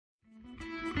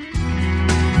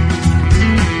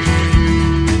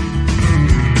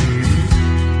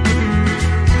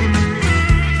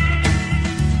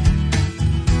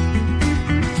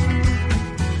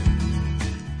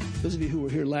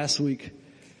last week,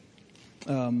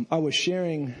 I was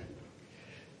sharing,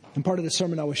 in part of the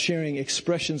sermon I was sharing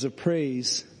expressions of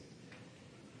praise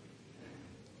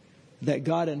that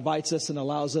God invites us and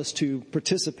allows us to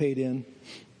participate in.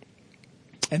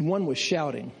 And one was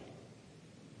shouting.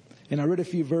 And I read a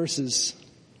few verses.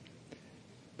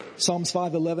 Psalms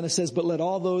 5:11, it says, "But let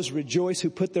all those rejoice who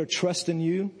put their trust in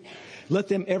you. Let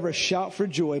them ever shout for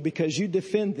joy because you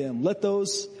defend them. Let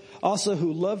those also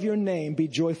who love your name be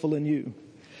joyful in you."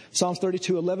 Psalms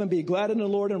 32:11, "Be glad in the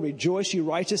Lord and rejoice, you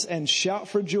righteous, and shout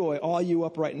for joy, all you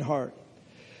upright in heart."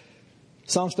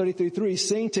 Psalms 33:3,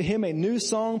 "Sing to him a new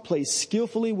song, play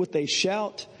skillfully with a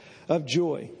shout of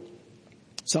joy."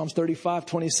 Psalms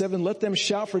 35:27, "Let them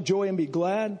shout for joy and be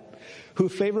glad who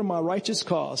favor my righteous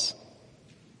cause.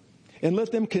 And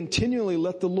let them continually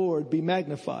let the Lord be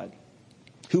magnified,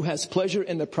 who has pleasure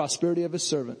in the prosperity of his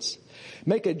servants.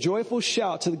 Make a joyful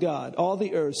shout to God, all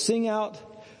the earth. Sing out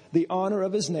the honor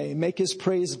of his name. Make his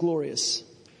praise glorious."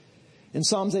 In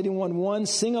Psalms 81:1,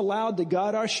 "Sing aloud to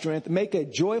God our strength. Make a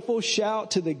joyful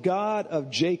shout to the God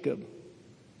of Jacob."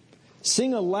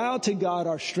 Sing aloud to God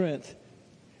our strength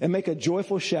and make a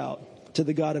joyful shout to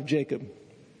the God of Jacob.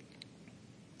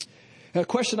 A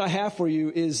question I have for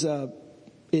you is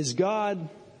God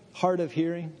hard of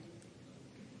hearing?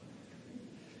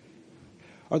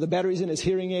 Are the batteries in his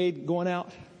hearing aid going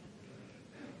out?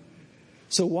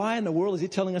 So why in the world is he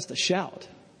telling us to shout?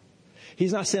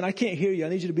 He's not saying, "I can't hear you. I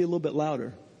need you to be a little bit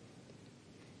louder."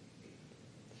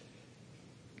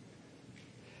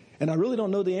 And I really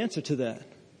don't know the answer to that.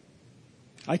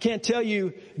 I can't tell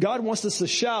you God wants us to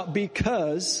shout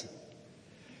because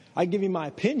I give you my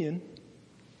opinion.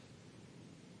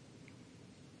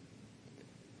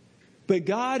 But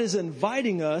God is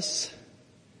inviting us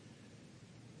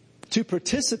to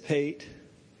participate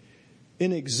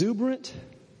in exuberant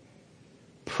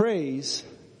praise.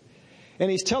 And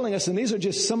he's telling us, and these are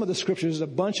just some of the scriptures, there's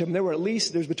a bunch of them.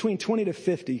 There's between 20 to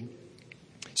 50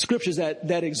 scriptures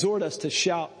that exhort us to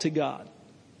shout to God.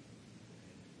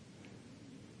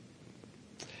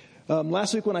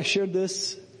 Last week when I shared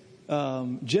this,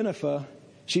 Jennifer,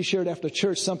 she shared after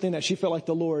church something that she felt like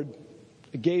the Lord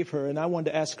gave her. And I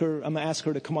wanted to ask her, I'm going to ask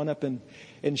her to come on up and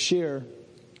share.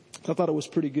 I thought it was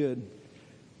pretty good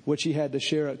what she had to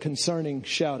share concerning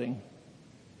shouting.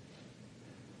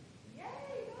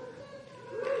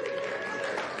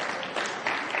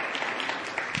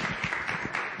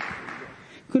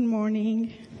 Good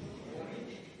morning.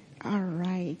 All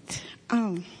right.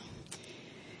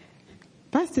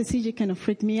 Pastor CJ kind of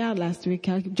freaked me out last week.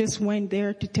 I just went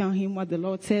there to tell him what the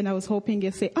Lord said. And I was hoping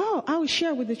he'd say, "Oh, I will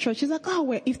share with the church." He's like, "Oh,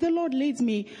 well, if the Lord leads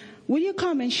me, will you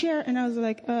come and share?" And I was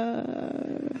like,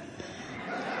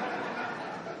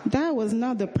 that was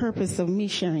not the purpose of me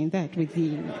sharing that with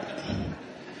you.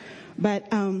 But,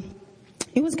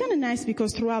 it was kind of nice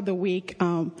because throughout the week,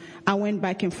 I went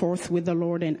back and forth with the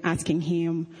Lord and asking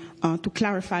him to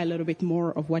clarify a little bit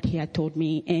more of what he had told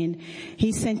me. And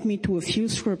he sent me to a few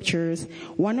scriptures.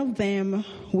 One of them,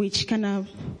 which kind of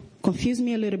confused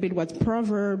me a little bit, was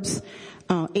Proverbs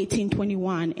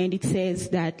 18:21. And it says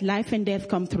that life and death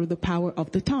come through the power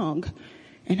of the tongue.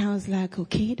 And I was like,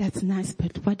 okay, that's nice,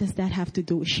 but what does that have to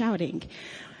do with shouting?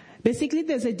 Basically,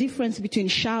 there's a difference between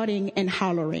shouting and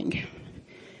hollering.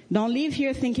 Don't leave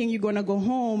here thinking you're going to go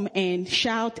home and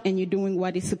shout and you're doing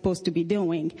what it's supposed to be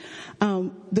doing.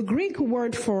 The Greek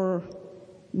word for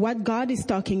what God is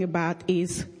talking about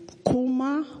is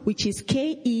kulma, which is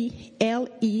K-E-L-E-U-S-M-A.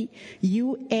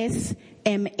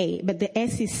 But the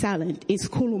S is silent. It's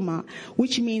kuluma,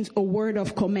 which means a word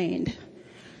of command.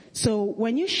 So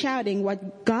when you're shouting,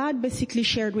 what God basically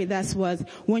shared with us was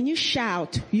when you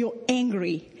shout, you're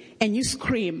angry and you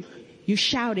scream, you're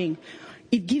shouting,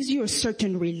 it gives you a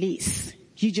certain release.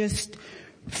 You just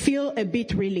feel a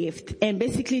bit relieved. And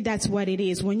basically that's what it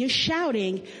is. When you're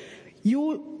shouting,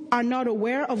 you are not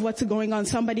aware of what's going on.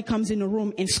 Somebody comes in a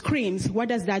room and screams. What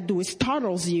does that do? It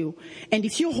startles you. And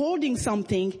if you're holding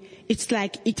something, it's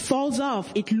like it falls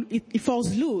off. It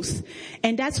falls loose.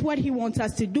 And that's what he wants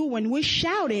us to do. When we're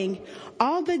shouting,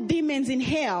 all the demons in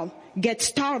hell get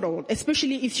startled,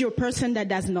 especially if you're a person that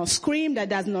does not scream, that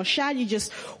does not shout. You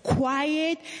just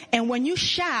quiet. And when you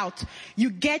shout, you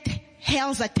get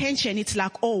hell's attention. It's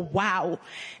like, oh wow.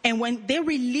 And when they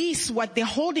release what they're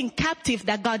holding captive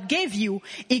that God gave you,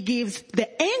 it gives the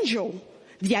angel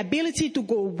the ability to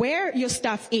go where your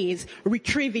stuff is,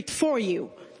 retrieve it for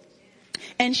you.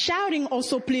 And shouting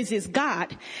also pleases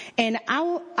God. And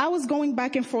I was going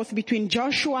back and forth between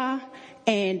Joshua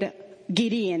and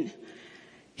Gideon.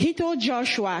 He told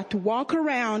Joshua to walk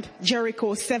around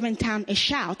Jericho 7 times and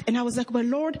shout. And I was like, but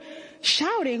Lord,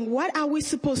 shouting, what are we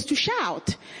supposed to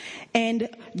shout? And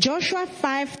Joshua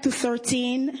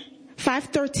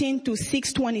 5:13 to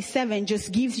 6:27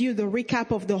 just gives you the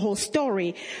recap of the whole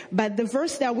story. But the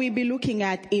verse that we'll be looking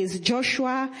at is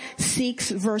Joshua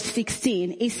 6 verse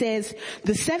 16. It says,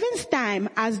 the seventh time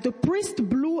as the priest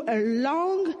blew a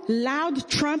long, loud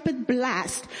trumpet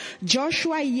blast,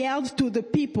 Joshua yelled to the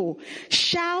people,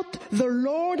 shout, the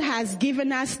Lord has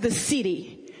given us the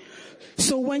city.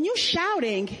 So when you're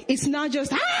shouting, it's not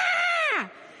just, ah!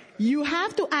 You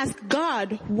have to ask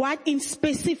God what in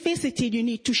specificity you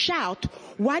need to shout.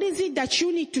 What is it that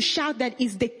you need to shout that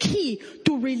is the key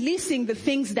to releasing the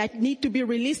things that need to be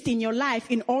released in your life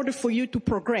in order for you to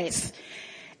progress?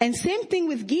 And same thing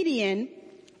with Gideon.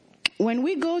 When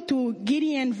we go to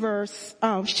Gideon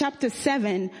chapter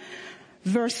 7,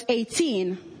 verse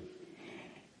 18,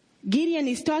 Gideon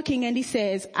is talking and he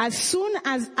says, as soon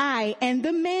as I and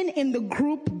the men in the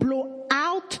group blow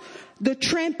out the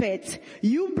trumpet,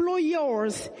 you blow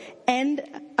yours on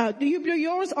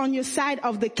your side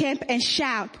of the camp and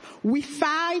shout, we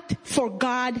fight for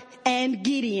God and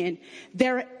Gideon.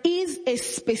 There is a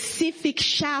specific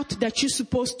shout that you're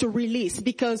supposed to release,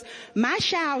 because my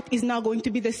shout is not going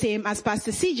to be the same as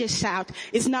Pastor CJ's shout.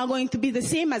 It's not going to be the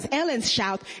same as Ellen's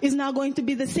shout. It's not going to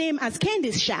be the same as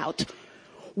Candy's shout.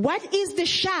 What is the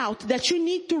shout that you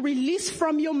need to release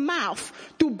from your mouth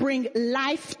to bring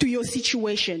life to your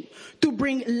situation, to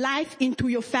bring life into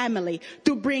your family,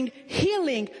 to bring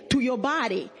healing to your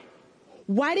body?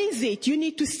 What is it? You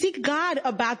need to seek God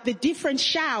about the different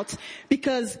shouts,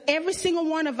 because every single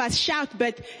one of us shout.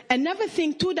 But another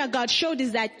thing too that God showed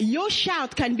is that your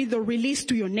shout can be the release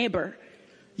to your neighbor.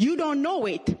 You don't know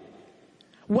it.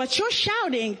 What you're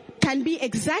shouting can be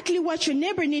exactly what your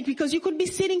neighbor needs, because you could be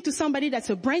sitting to somebody that's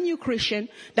a brand new Christian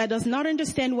that does not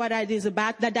understand what it is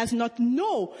about, that does not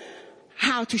know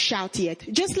how to shout yet.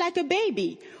 Just like a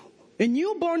baby. A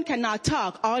newborn cannot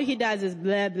talk. All he does is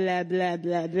blah, blah, blah,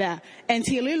 blah, blah,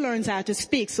 until he learns how to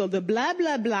speak. So the blah,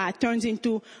 blah, blah turns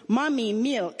into mommy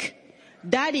milk,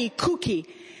 daddy cookie.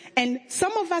 And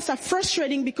some of us are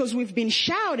frustrating because we've been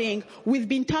shouting, we've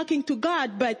been talking to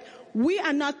God, but we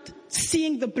are not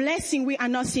seeing the blessing, we are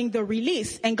not seeing the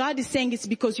release. And God is saying it's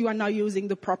because you are not using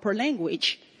the proper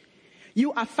language.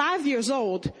 You are 5 years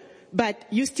old, but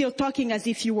you're still talking as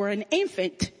if you were an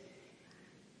infant.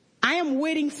 I am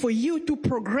waiting for you to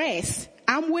progress.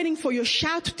 I'm waiting for your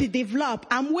shout to develop.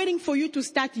 I'm waiting for you to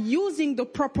start using the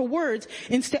proper words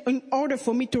in order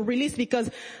for me to release,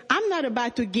 because I'm not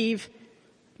about to give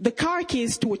the car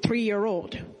keys to a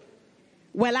 3-year-old.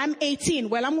 Well, I'm 18.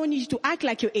 Well, I'm wanting you to act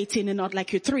like you're 18 and not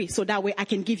like you're 3. So that way I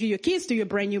can give you your keys to your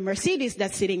brand new Mercedes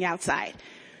that's sitting outside.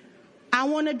 I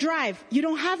want to drive. You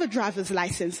don't have a driver's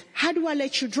license. How do I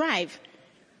let you drive?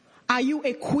 Are you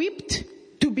equipped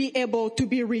to be able to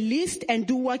be released and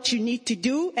do what you need to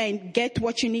do and get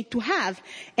what you need to have?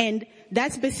 And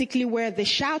that's basically where the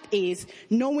shout is,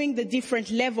 knowing the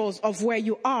different levels of where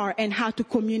you are and how to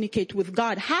communicate with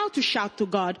God, how to shout to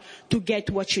God to get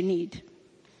what you need.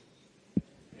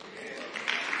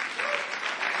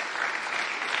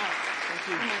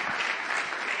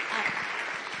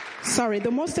 Sorry,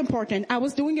 the most important, I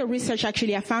was doing a research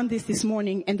actually, I found this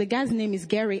morning, and the guy's name is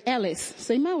Gary Ellis.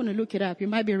 So you might want to look it up, you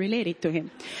might be related to him.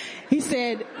 He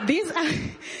said,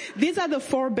 these are the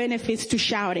 4 benefits to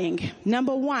shouting.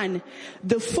 Number 1,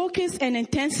 the focus and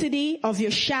intensity of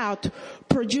your shout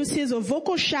produces a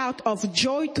vocal shout of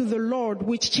joy to the Lord,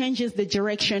 which changes the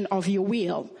direction of your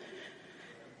will.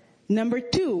 Number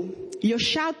 2, your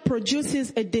shout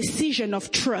produces a decision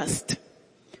of trust.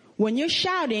 When you're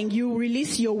shouting, you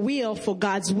release your will for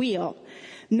God's will.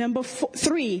 Number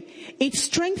 3, it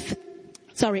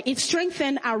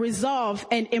strengthens our resolve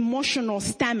and emotional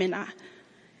stamina.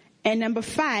 And number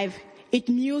 5, it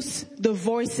mutes the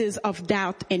voices of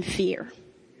doubt and fear.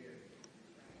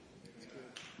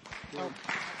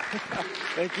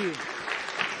 Thank you.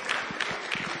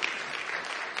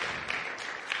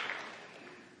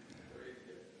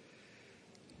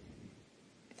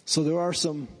 So there are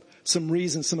some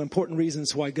reasons, some important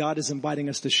reasons why God is inviting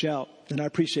us to shout. And I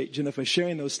appreciate Jennifer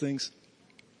sharing those things.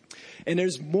 And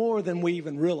there's more than we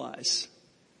even realize.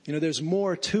 You know, there's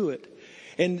more to it.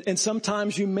 And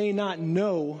sometimes you may not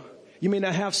know, you may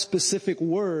not have specific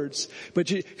words, but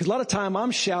because a lot of time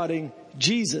I'm shouting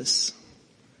Jesus.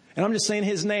 And I'm just saying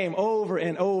his name over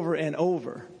and over and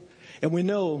over. And we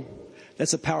know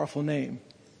that's a powerful name.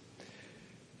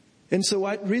 And so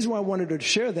the reason why I wanted to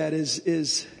share that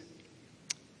is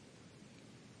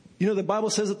you know, the Bible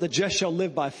says that the just shall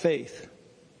live by faith.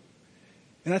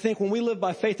 And I think when we live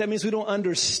by faith, that means we don't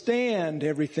understand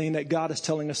everything that God is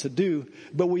telling us to do,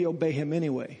 but we obey him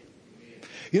anyway.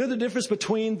 You know the difference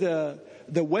between the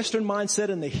the Western mindset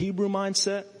and the Hebrew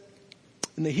mindset.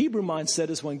 And the Hebrew mindset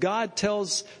is when God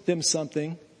tells them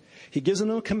something, He gives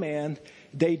them a command,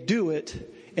 they do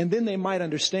it, and then they might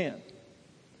understand.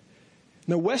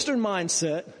 In the Western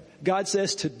mindset, God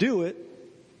says to do it,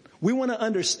 we want to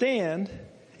understand,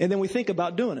 and then we think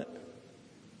about doing it.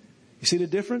 You see the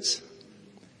difference?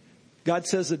 God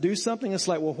says to do something, it's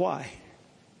like, well, why?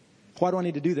 Why do I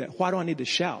need to do that? Why do I need to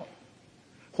shout?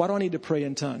 Why do I need to pray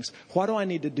in tongues? Why do I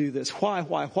need to do this? Why?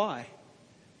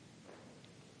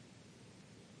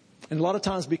 And a lot of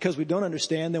times because we don't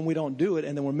understand, then we don't do it,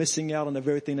 and then we're missing out on the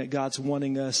very thing that God's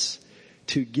wanting us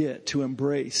to get, to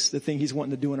embrace, the thing He's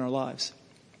wanting to do in our lives.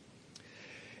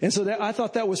 And so I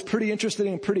thought that was pretty interesting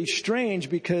and pretty strange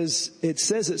because it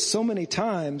says it so many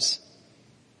times.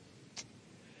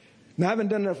 Now, I haven't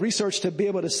done enough research to be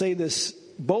able to say this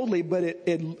boldly, but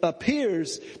it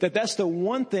appears that that's the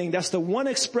one thing, that's the one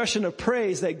expression of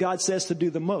praise that God says to do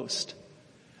the most,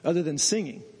 other than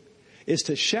singing, is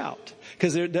to shout.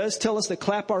 Because it does tell us to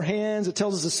clap our hands. It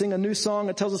tells us to sing a new song.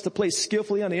 It tells us to play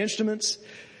skillfully on the instruments.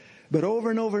 But over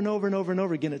and over and over and over and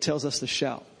over again, it tells us to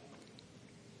shout.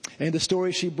 And the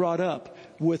story she brought up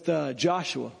with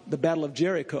Joshua, the Battle of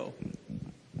Jericho.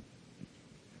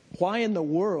 Why in the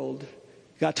world,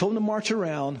 God told them to march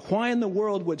around, why in the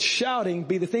world would shouting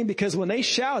be the thing? Because when they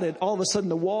shouted, all of a sudden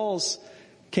the walls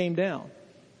came down.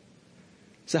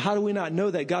 So how do we not know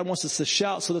that God wants us to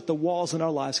shout so that the walls in our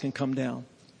lives can come down?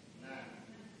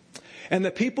 And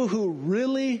the people who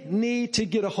really need to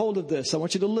get a hold of this, I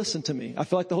want you to listen to me. I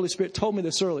feel like the Holy Spirit told me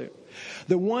this earlier.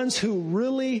 The ones who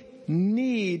really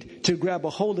need to grab a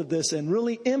hold of this and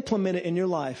really implement it in your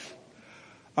life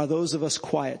are those of us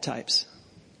quiet types.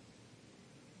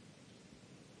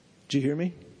 Did you hear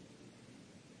me?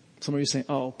 Some of you are saying,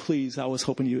 oh, please, I was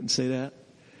hoping you wouldn't say that.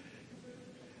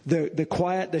 The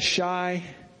quiet, the shy.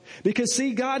 Because see,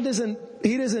 He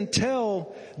doesn't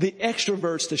tell the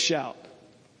extroverts to shout.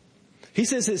 He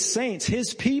says His saints,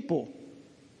 His people.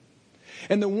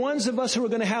 And the ones of us who are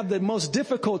going to have the most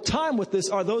difficult time with this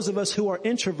are those of us who are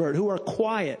introvert, who are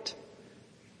quiet.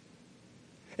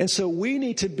 And so we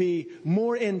need to be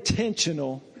more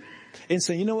intentional in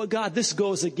saying, you know what, God, this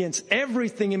goes against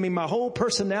everything in me, my whole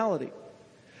personality.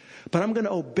 But I'm going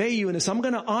to obey you in this. I'm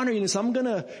going to honor you in this. I'm going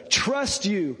to trust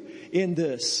you in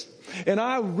this. And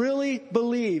I really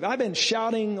believe, I've been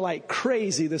shouting like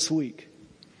crazy this week.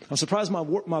 I'm surprised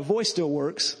my voice still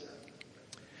works.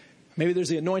 Maybe there's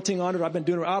the anointing on it. I've been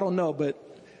doing it. I don't know, but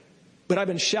I've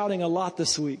been shouting a lot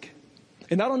this week.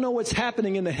 And I don't know what's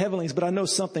happening in the heavenlies, but I know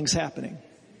something's happening.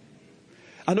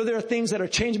 I know there are things that are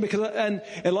changing and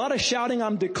a lot of shouting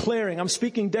I'm declaring. I'm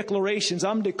speaking declarations.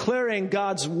 I'm declaring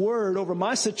God's word over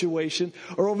my situation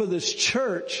or over this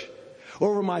church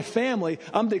or over my family.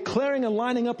 I'm declaring and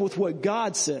lining up with what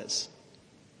God says.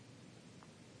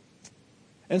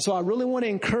 And so I really want to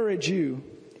encourage you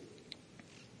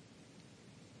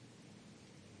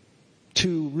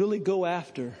to really go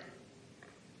after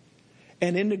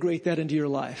and integrate that into your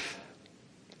life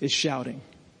is shouting.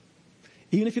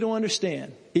 Even if you don't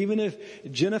understand, even if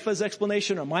Jennifer's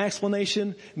explanation or my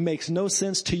explanation makes no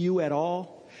sense to you at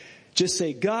all, just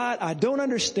say, God, I don't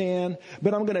understand,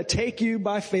 but I'm going to take you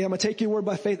by faith. I'm going to take your word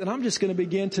by faith, and I'm just going to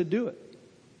begin to do it.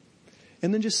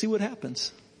 And then just see what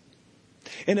happens.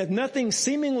 And if nothing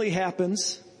seemingly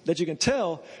happens that you can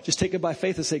tell, just take it by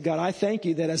faith and say, God, I thank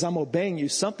you that as I'm obeying you,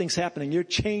 something's happening. You're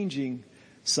changing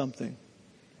something.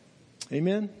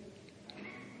 Amen?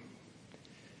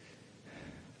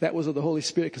 That was of the Holy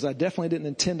Spirit because I definitely didn't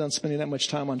intend on spending that much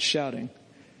time on shouting.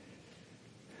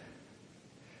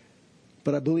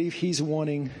 But I believe He's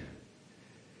wanting,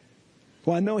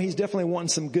 well, I know He's definitely wanting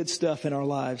some good stuff in our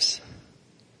lives.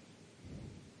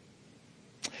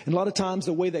 And a lot of times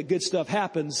the way that good stuff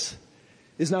happens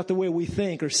is not the way we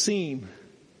think or seem.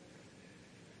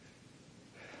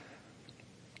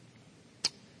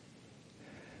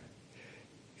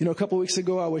 You know, a couple of weeks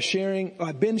ago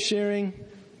I've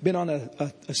been on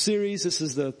a series. This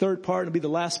is the third part. It'll be the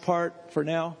last part for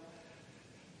now.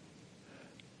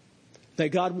 That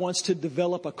God wants to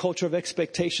develop a culture of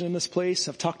expectation in this place.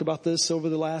 I've talked about this over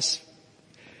the last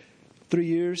 3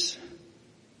 years.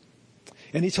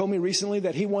 And He told me recently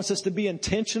that He wants us to be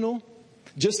intentional,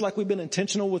 just like we've been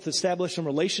intentional with establishing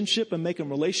relationship and making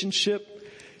relationship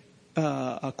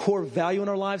a core value in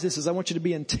our lives. He says, I want you to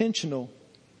be intentional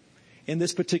in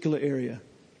this particular area.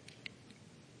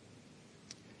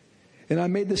 And I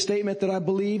made the statement that I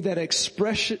believe that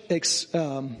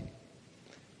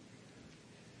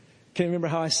can't remember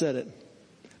how I said it,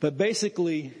 but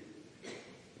basically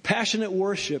passionate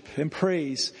worship and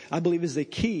praise, I believe, is the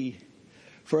key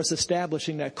for us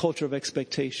establishing that culture of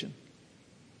expectation.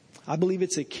 I believe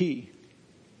it's a key.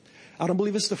 I don't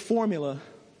believe it's the formula.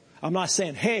 I'm not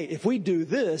saying, hey, if we do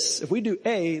this, if we do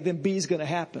A, then B is going to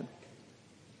happen.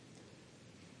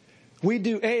 We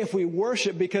do A if we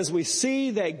worship because we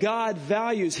see that God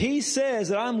values. He says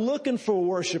that I'm looking for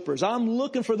worshipers. I'm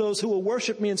looking for those who will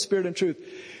worship me in spirit and truth.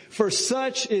 For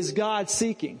such is God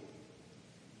seeking.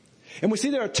 And we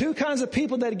see there are two kinds of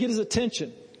people that get his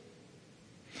attention.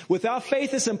 Without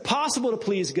faith, it's impossible to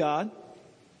please God.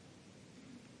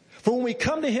 For when we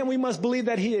come to him, we must believe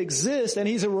that he exists and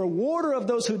he's a rewarder of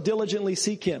those who diligently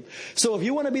seek him. So if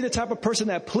you want to be the type of person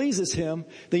that pleases him,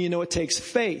 then you know it takes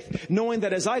faith. Knowing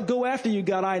that as I go after you,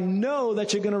 God, I know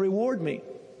that you're going to reward me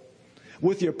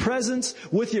with your presence,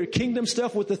 with your kingdom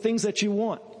stuff, with the things that you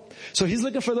want. So he's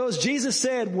looking for those. Jesus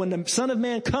said, when the Son of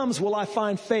Man comes, will I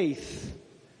find faith?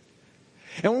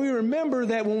 And when we remember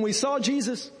that when we saw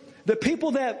Jesus, the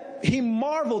people that he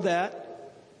marveled at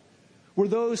were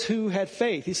those who had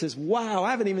faith. He says, wow,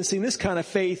 I haven't even seen this kind of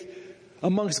faith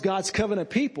amongst God's covenant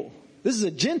people. This is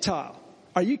a Gentile.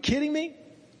 Are you kidding me?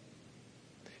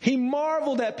 He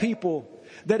marveled at people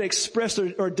that expressed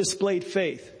or displayed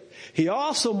faith. He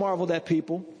also marveled at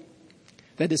people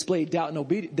that displayed doubt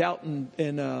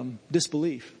and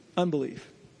disbelief, unbelief.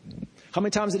 How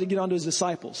many times did he get onto his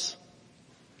disciples?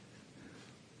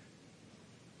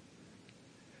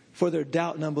 For their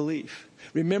doubt and unbelief.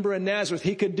 Remember in Nazareth,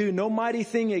 he could do no mighty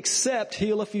thing except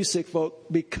heal a few sick folk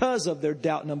because of their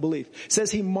doubt and unbelief. It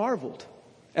says he marveled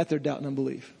at their doubt and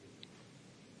unbelief.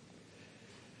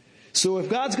 So if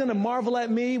God's going to marvel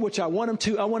at me, which I want him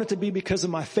to, I want it to be because of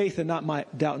my faith and not my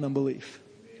doubt and unbelief.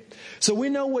 So we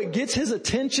know what gets his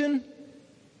attention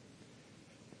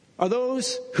are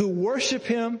those who worship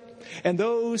him and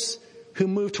those who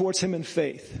move towards him in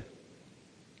faith.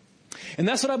 And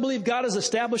that's what I believe God is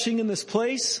establishing in this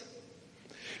place.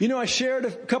 You know, I shared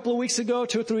a couple of weeks ago,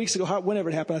 2 or 3 weeks ago, whenever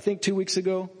it happened, I think 2 weeks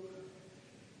ago.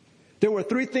 There were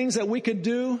 3 things that we could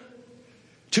do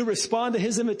to respond to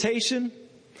his invitation.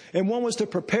 And one was to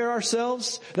prepare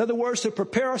ourselves. In other words, to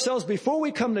prepare ourselves before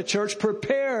we come to church,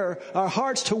 prepare our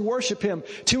hearts to worship him,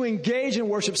 to engage in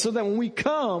worship so that when we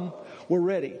come, we're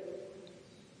ready.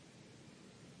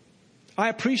 I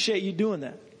appreciate you doing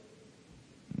that.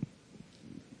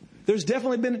 There's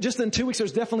definitely been, just in 2 weeks,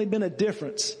 there's definitely been a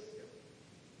difference.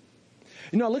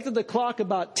 You know, I looked at the clock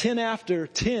about 10 after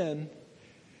 10.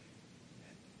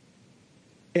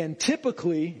 And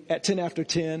typically at 10 after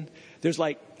 10, there's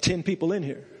like 10 people in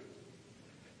here.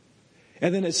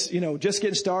 And then it's, you know, just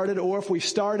getting started. Or if we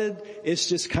started, it's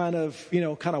just kind of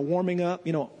warming up,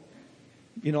 you know,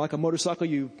 like a motorcycle,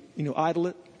 you idle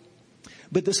it.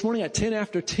 But this morning at 10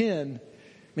 after 10,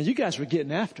 man, you guys were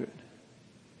getting after it.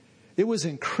 It was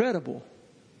incredible.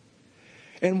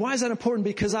 And why is that important?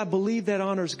 Because I believe that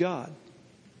honors God.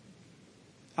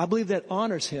 I believe that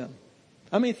honors him.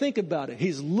 I mean, think about it.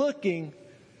 He's looking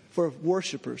for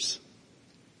worshipers.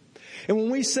 And when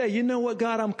we say, you know what,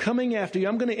 God, I'm coming after you,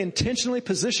 I'm going to intentionally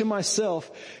position myself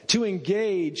to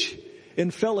engage in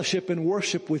fellowship and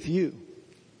worship with you.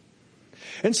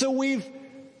 And so we've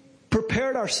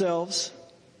prepared ourselves.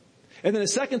 And then the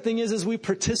second thing is we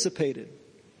participated.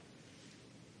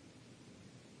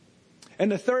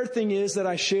 And the third thing is that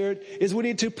I shared is we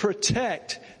need to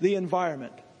protect the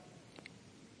environment.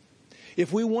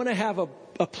 If we want to have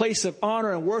a place of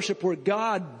honor and worship where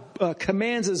God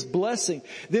commands his blessing,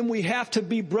 then we have to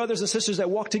be brothers and sisters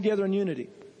that walk together in unity.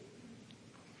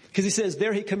 Because he says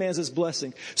there he commands his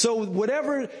blessing. So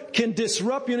whatever can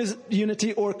disrupt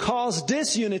unity or cause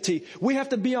disunity, we have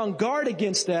to be on guard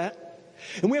against that.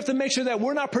 And we have to make sure that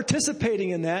we're not participating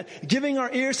in that, giving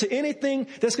our ears to anything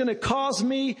that's going to cause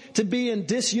me to be in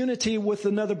disunity with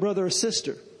another brother or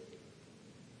sister.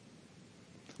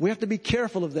 We have to be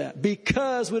careful of that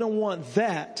because we don't want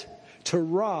that to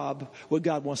rob what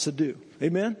God wants to do.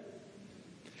 Amen?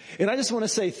 And I just want to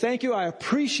say thank you. I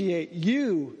appreciate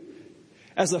you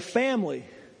as a family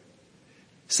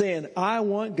saying, I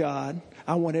want God.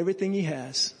 I want everything he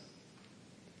has.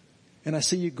 And I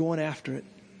see you going after it.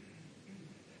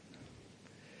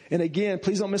 And again,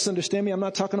 please don't misunderstand me. I'm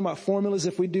not talking about formulas.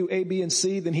 If we do A, B, and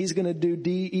C, then he's going to do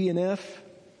D, E, and F.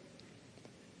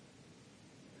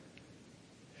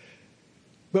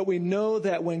 But we know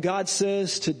that when God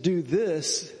says to do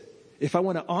this, if I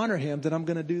want to honor him, then I'm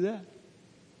going to do that.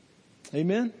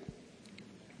 Amen?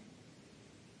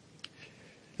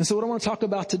 And so what I want to talk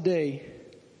about today,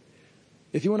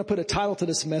 if you want to put a title to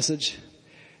this message,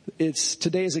 it's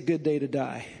Today is a Good Day to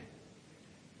Die.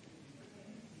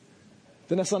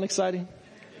 Doesn't that sound exciting?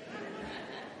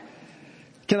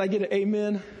 Can I get an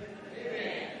amen?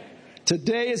 Amen?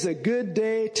 Today is a good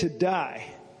day to die.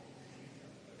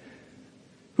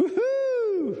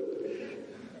 Woohoo!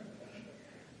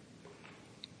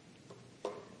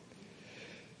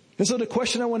 And so the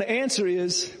question I want to answer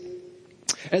is,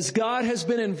 as God has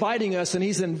been inviting us, and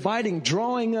He's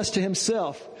drawing us to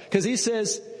Himself, because He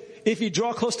says, if you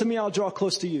draw close to me, I'll draw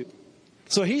close to you.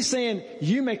 So He's saying,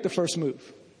 you make the first move.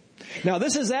 Now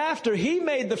this is after He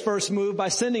made the first move by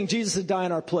sending Jesus to die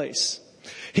in our place.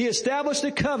 He established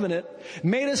a covenant,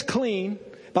 made us clean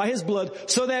by His blood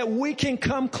so that we can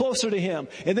come closer to Him.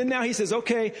 And then now He says,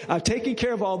 okay, I've taken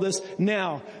care of all this.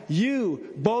 Now you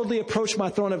boldly approach my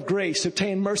throne of grace to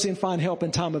obtain mercy and find help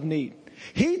in time of need.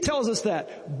 He tells us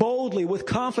that boldly, with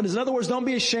confidence. In other words, don't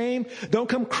be ashamed. Don't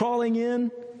come crawling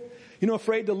in,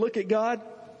 afraid to look at God.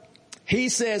 He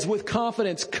says with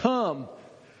confidence, come.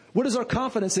 What is our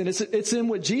confidence in? It's in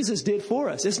what Jesus did for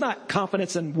us. It's not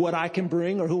confidence in what I can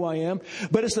bring or who I am,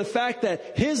 but it's the fact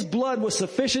that His blood was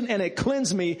sufficient and it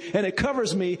cleansed me and it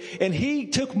covers me, and He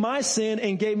took my sin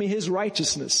and gave me His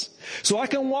righteousness. So I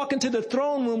can walk into the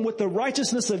throne room with the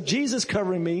righteousness of Jesus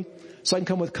covering me, so I can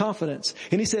come with confidence.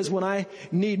 And He says when I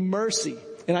need mercy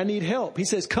and I need help, He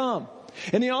says come.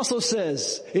 And He also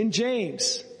says in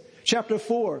James chapter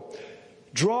 4,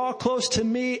 draw close to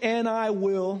me and I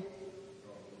will.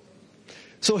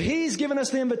 So He's given us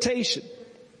the invitation.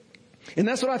 And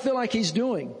that's what I feel like He's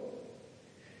doing.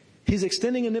 He's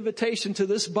extending an invitation to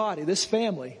this body, this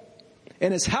family.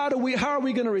 And it's how are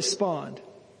we going to respond?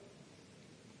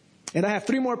 And I have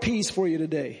 3 more P's for you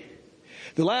today.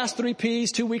 The last 3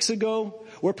 P's 2 weeks ago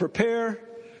were prepare,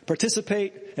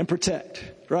 participate, and protect,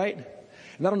 right?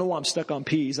 And I don't know why I'm stuck on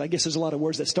P's. I guess there's a lot of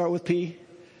words that start with P.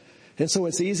 And so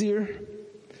it's easier.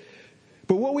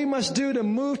 But what we must do to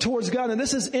move towards God, and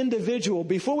this is individual.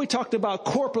 Before we talked about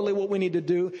corporately what we need to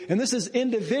do, and this is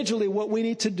individually what we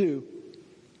need to do.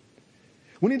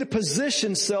 We need to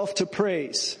position self to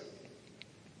praise.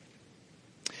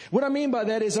 What I mean by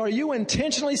that is, are you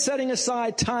intentionally setting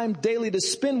aside time daily to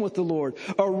spend with the Lord?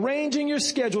 Arranging your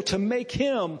schedule to make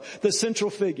Him the central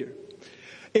figure.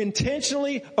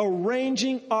 Intentionally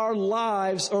arranging our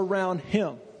lives around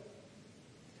Him.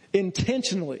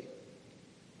 Intentionally.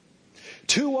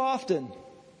 Too often,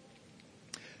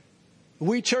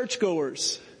 we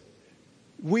churchgoers,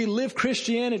 we live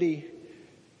Christianity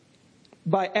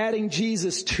by adding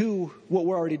Jesus to what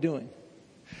we're already doing.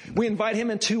 We invite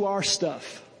Him into our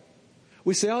stuff.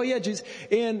 We say, oh yeah, Jesus.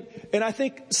 And I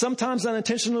think sometimes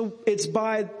unintentionally, it's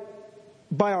by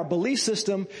our belief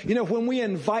system, when we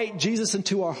invite Jesus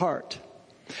into our heart.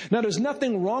 Now there's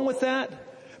nothing wrong with that,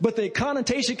 but the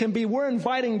connotation can be we're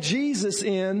inviting Jesus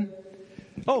in.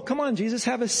 Oh, come on, Jesus,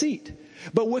 have a seat.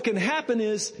 But what can happen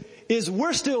is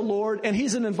we're still Lord and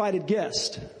He's an invited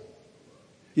guest.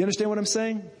 You understand what I'm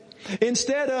saying?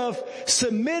 Instead of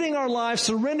submitting our lives,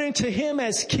 surrendering to Him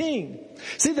as King.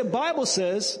 See, the Bible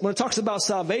says, when it talks about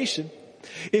salvation,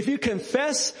 if you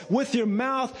confess with your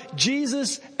mouth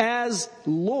Jesus as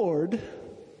Lord,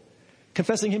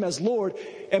 confessing Him as Lord,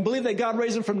 and believe that God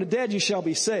raised Him from the dead, you shall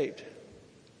be saved.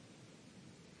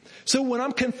 So when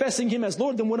I'm confessing Him as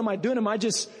Lord, then what am I doing? Am I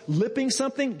just lipping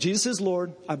something? Jesus is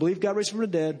Lord. I believe God raised Him from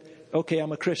the dead. Okay,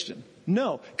 I'm a Christian.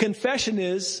 No. Confession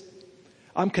is,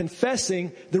 I'm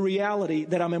confessing the reality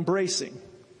that I'm embracing.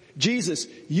 Jesus,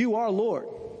 you are Lord.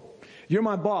 You're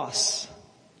my boss.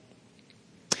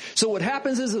 So what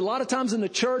happens is a lot of times in the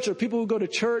church, or people who go to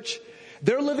church,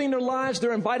 they're living their lives,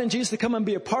 they're inviting Jesus to come and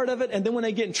be a part of it, and then when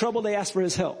they get in trouble, they ask for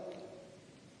His help.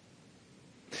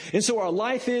 And so our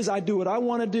life is, I do what I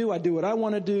want to do. I do what I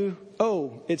want to do.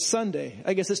 Oh, it's Sunday.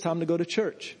 I guess it's time to go to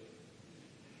church.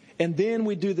 And then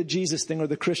we do the Jesus thing or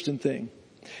the Christian thing.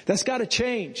 That's got to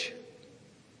change.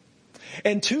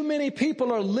 And too many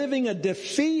people are living a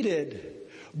defeated,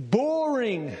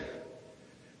 boring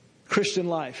Christian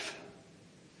life.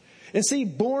 And see,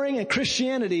 boring and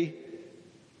Christianity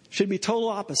should be total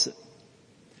opposite.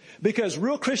 Because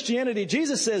real Christianity,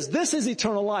 Jesus says, this is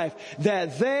eternal life,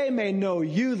 that they may know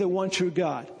you, the one true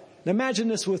God. Now imagine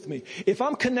this with me. If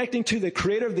I'm connecting to the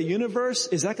creator of the universe,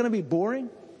 is that going to be boring?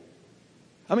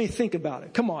 I mean, think about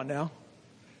it. Come on now.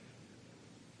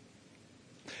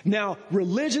 Now,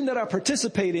 religion that I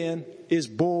participate in is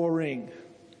boring.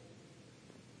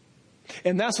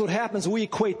 And that's what happens. We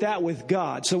equate that with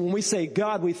God. So when we say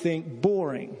God, we think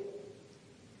boring.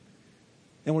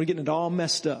 And we're getting it all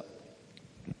messed up.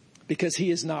 Because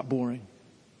He is not boring.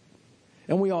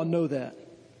 And we all know that.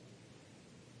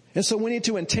 And so we need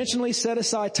to intentionally set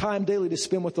aside time daily to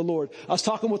spend with the Lord. I was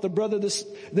talking with a brother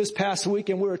this past week,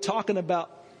 and we were talking about,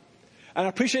 and I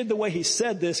appreciate the way he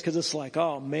said this, because it's like,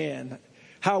 oh man,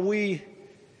 how we,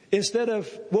 instead of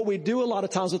what we do a lot of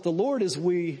times with the Lord is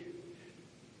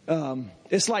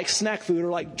it's like snack food or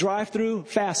like drive-through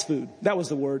fast food. That was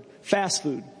the word, fast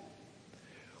food.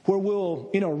 Where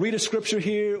we'll, read a scripture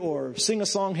here or sing a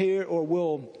song here, or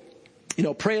we'll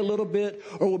pray a little bit,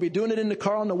 or we'll be doing it in the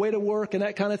car on the way to work and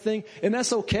that kind of thing. And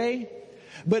that's okay.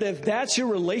 But if that's your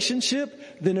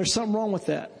relationship, then there's something wrong with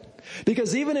that.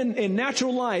 Because even in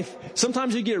natural life,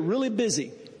 sometimes you get really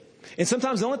busy. And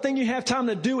sometimes the only thing you have time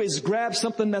to do is grab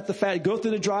something at the go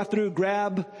through the drive-thru,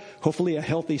 grab hopefully a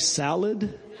healthy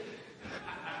salad.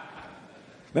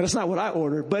 Now, that's not what I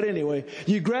ordered, but anyway,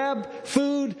 you grab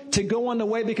food to go on the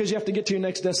way because you have to get to your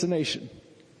next destination.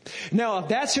 Now, if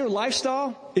that's your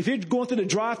lifestyle, if you're going through the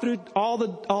drive-thru all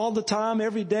the time,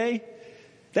 every day,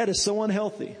 that is so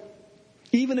unhealthy.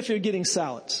 Even if you're getting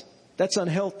salads, that's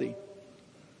unhealthy.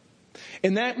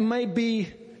 And that may be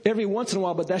every once in a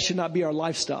while, but that should not be our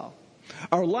lifestyle.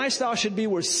 Our lifestyle should be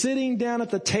we're sitting down at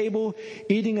the table,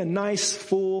 eating a nice,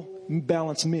 full,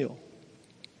 balanced meal.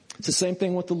 It's the same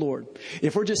thing with the Lord.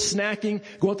 If we're just snacking,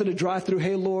 going through the drive-thru,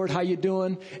 hey Lord, how you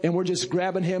doing? And we're just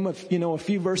grabbing Him, a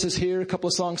few verses here, a couple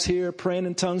of songs here, praying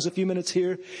in tongues a few minutes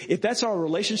here. If that's our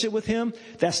relationship with Him,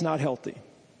 that's not healthy.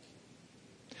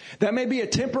 That may be a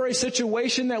temporary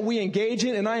situation that we engage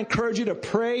in, and I encourage you to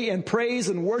pray and praise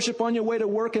and worship on your way to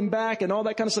work and back and all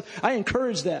that kind of stuff. I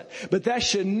encourage that. But that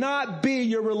should not be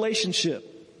your relationship.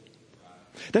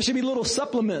 That should be little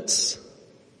supplements.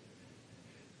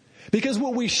 Because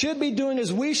what we should be doing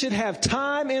is we should have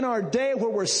time in our day where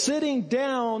we're sitting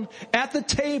down at the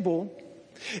table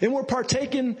and we're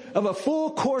partaking of a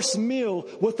full course meal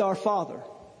with our Father.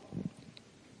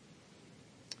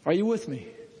 Are you with me?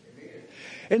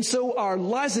 And so our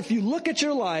lives, if you look at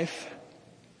your life,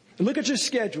 look at your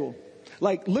schedule,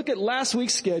 like look at last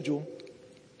week's schedule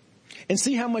and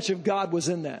see how much of God was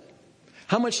in that.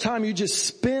 How much time you just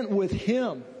spent with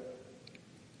Him.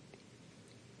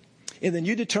 And then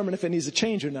you determine if it needs to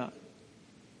change or not.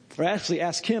 Or actually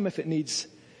ask Him if it needs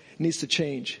to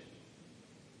change.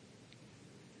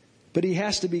 But He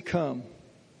has to become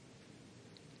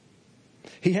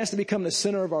the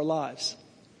center of our lives.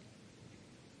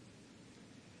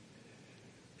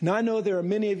 Now I know there are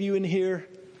many of you in here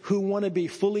who want to be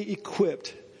fully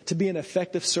equipped to be an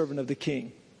effective servant of the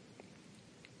King.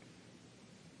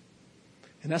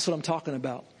 And that's what I'm talking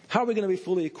about. How are we going to be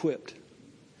fully equipped?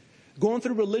 Going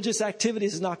through religious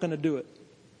activities is not going to do it.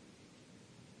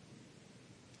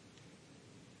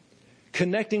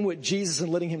 Connecting with Jesus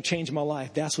and letting Him change my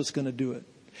life, that's what's going to do it.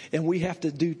 And we have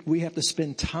to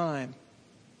spend time.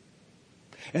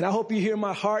 And I hope you hear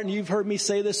my heart, and you've heard me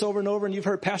say this over and over, and you've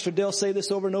heard Pastor Dale say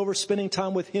this over and over, spending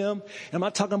time with Him. And I'm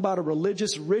not talking about a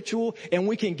religious ritual, and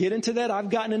we can get into that. I've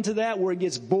gotten into that where it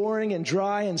gets boring and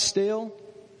dry and stale.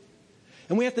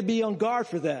 And we have to be on guard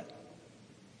for that.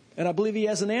 And I believe He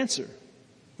has an answer,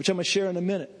 which I'm going to share in a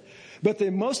minute. But the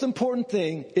most important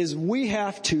thing is we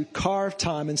have to carve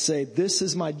time and say, this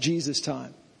is my Jesus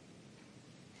time.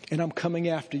 And I'm coming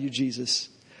after you, Jesus.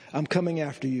 I'm coming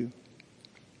after you.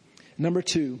 Number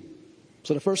 2.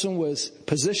 So the first one was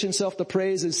position self to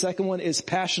praise. The second one is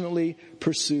passionately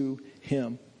pursue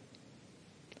Him.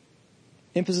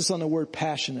 Emphasis on the word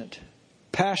passionate.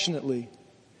 Passionately.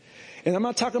 And I'm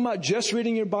not talking about just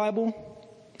reading your Bible.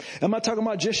 I'm not talking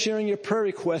about just sharing your prayer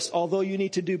requests, although you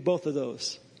need to do both of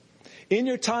those. In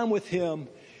your time with Him,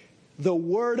 the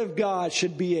Word of God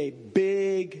should be a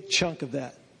big chunk of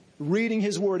that. Reading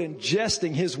His Word,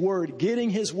 ingesting His Word, getting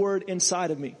His Word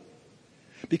inside of me.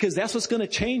 Because that's what's going to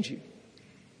change you.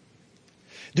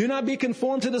 Do not be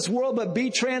conformed to this world, but be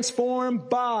transformed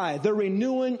by the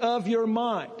renewing of your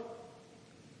mind.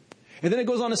 And then it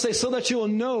goes on to say, so that you will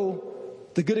know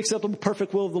the good, acceptable,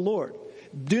 perfect will of the Lord.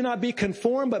 Do not be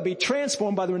conformed, but be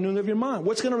transformed by the renewing of your mind.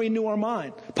 What's going to renew our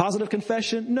mind? Positive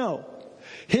confession? No.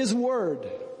 His Word.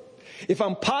 If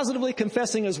I'm positively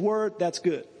confessing His Word, that's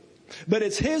good. But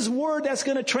it's His Word that's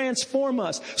going to transform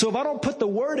us. So if I don't put the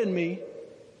Word in me,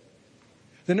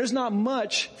 then there's not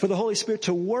much for the Holy Spirit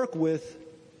to work with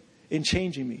in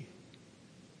changing me.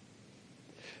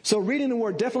 So reading the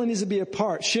Word definitely needs to be a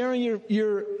part. Sharing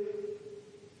your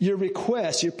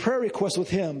requests, your prayer requests with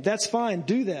Him, that's fine,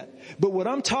 do that. But what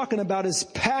I'm talking about is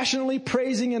passionately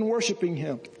praising and worshiping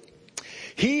Him.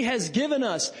 He has given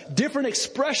us different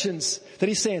expressions that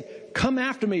He's saying, come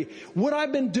after me. What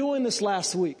I've been doing this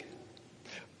last week.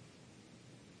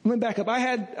 Let me back up. I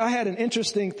had an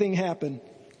interesting thing happen.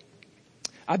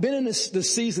 I've been in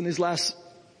this season these last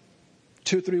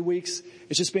 2 or 3 weeks.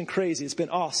 It's just been crazy. It's been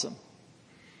awesome.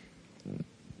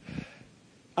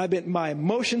 My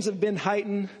emotions have been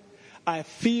heightened. I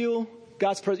feel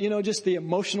God's presence. Just the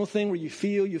emotional thing where you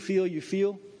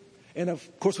feel. And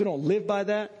of course, we don't live by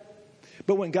that.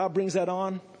 But when God brings that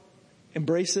on,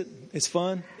 embrace it. It's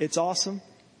fun. It's awesome.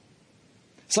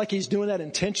 It's like He's doing that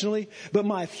intentionally. But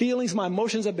my feelings, my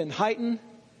emotions have been heightened.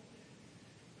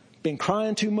 Been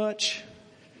crying too much.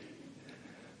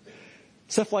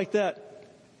 stuff like that.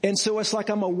 And so it's like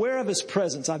I'm aware of his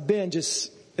presence.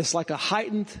 It's like a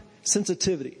heightened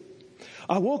sensitivity.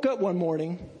 I woke up one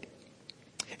morning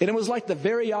and it was like the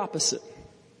very opposite.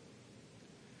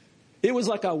 It was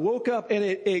like I woke up and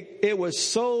it was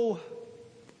so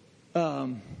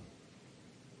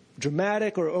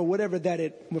dramatic or whatever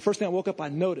that the first thing I woke up I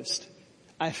noticed.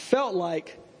 I felt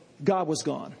like God was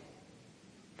gone.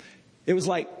 It was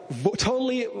like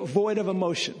totally void of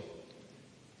emotion.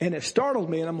 And it startled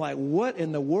me and I'm like, what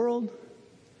in the world?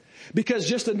 Because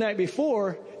just the night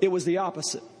before, it was the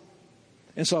opposite.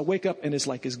 And so I wake up and it's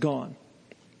like it's gone.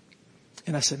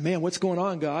 And I said, man, what's going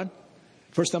on, God?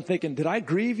 First I'm thinking, did I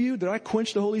grieve you? Did I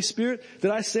quench the Holy Spirit?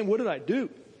 Did I sin? What did I do?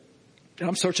 And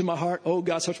I'm searching my heart. Oh,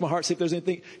 God, search my heart. See if there's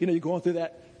anything, you're going through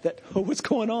that, oh, what's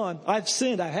going on? I've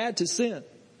sinned. I had to sin.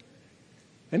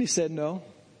 And he said, no.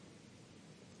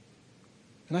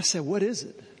 And I said, what is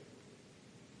it?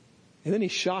 And then he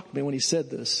shocked me when he said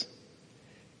this.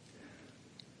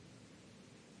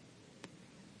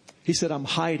 He said, I'm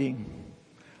hiding.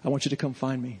 I want you to come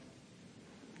find me.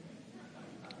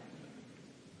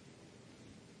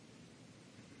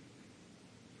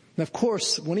 Now, of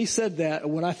course, when he said that,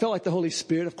 when I felt like the Holy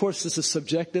Spirit, of course, this is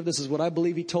subjective. This is what I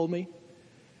believe he told me.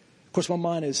 Of course, my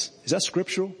mind is that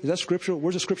scriptural? Is that scriptural?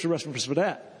 Where's the scripture reference for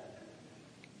that?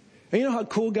 And you know how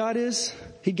cool God is?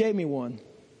 He gave me one.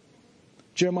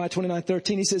 Jeremiah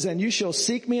 29:13, he says, and you shall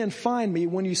seek me and find me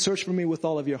when you search for me with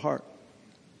all of your heart.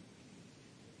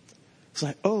 It's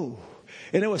like, oh.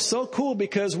 And it was so cool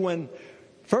because when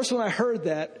I heard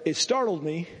that, it startled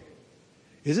me.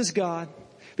 Is this God?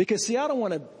 Because see, I don't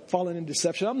want to fall into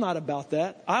deception. I'm not about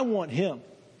that. I want him.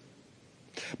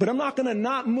 But I'm not going to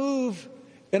not move,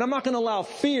 and I'm not going to allow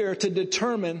fear to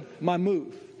determine my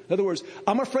move. In other words,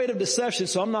 I'm afraid of deception,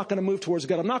 so I'm not going to move towards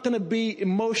God. I'm not going to be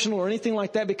emotional or anything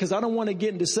like that because I don't want to get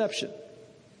in deception.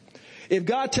 If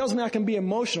God tells me I can be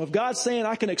emotional, if God's saying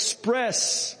I can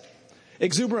express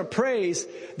exuberant praise,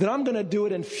 then I'm going to do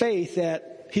it in faith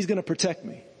that he's going to protect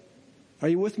me. Are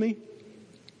you with me?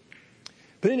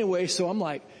 But anyway, so I'm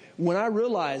like, when I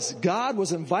realized God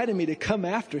was inviting me to come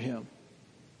after him,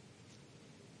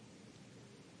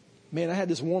 man, I had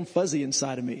this warm fuzzy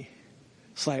inside of me.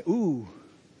 It's like, ooh.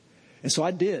 And so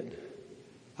I did.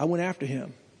 I went after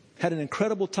him. Had an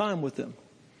incredible time with him.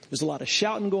 There's a lot of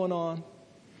shouting going on.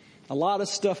 A lot of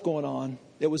stuff going on.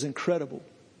 It was incredible.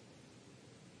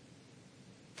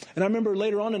 And I remember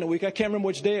later on in the week, I can't remember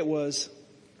which day it was.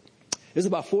 It was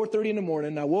about 4:30 in the morning.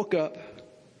 And I woke up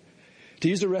to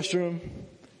use the restroom.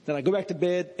 Then I go back to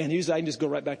bed and usually I can just go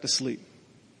right back to sleep.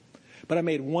 But I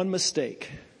made one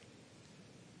mistake.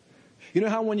 You know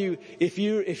how when if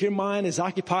your mind is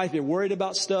occupied, if you're worried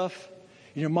about stuff,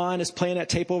 and your mind is playing that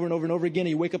tape over and over and over again, and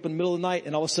you wake up in the middle of the night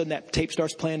and all of a sudden that tape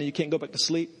starts playing and you can't go back to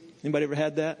sleep? Anybody ever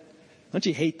had that? Don't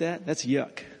you hate that? That's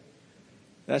yuck.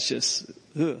 That's just,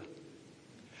 ugh.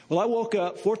 Well, I woke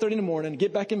up 4:30 in the morning,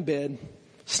 get back in bed,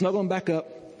 snuggling back up,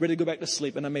 ready to go back to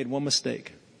sleep, and I made one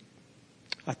mistake.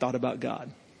 I thought about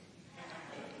God.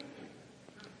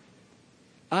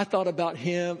 I thought about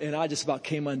him and I just about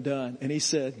came undone. And he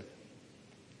said,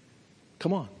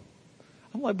 come on.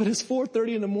 I'm like, but it's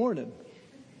 4:30 in the morning.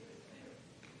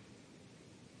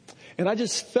 And I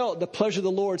just felt the pleasure of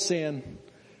the Lord saying,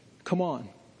 come on.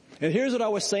 And here's what I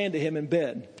was saying to him in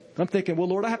bed. I'm thinking, well,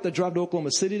 Lord, I have to drive to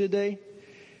Oklahoma City today.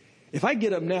 If I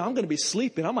get up now, I'm going to be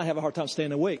sleeping. I might have a hard time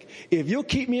staying awake. If you'll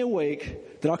keep me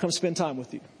awake, then I'll come spend time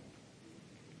with you.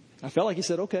 I felt like he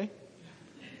said, okay.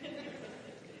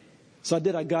 So I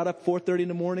did. I got up 4:30 in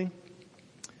the morning,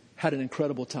 had an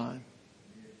incredible time.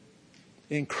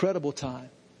 Incredible time.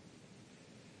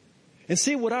 And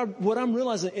see what I'm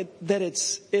realizing that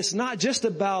it's not just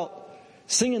about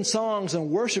singing songs and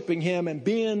worshiping him and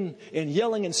being and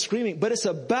yelling and screaming, but it's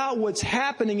about what's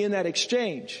happening in that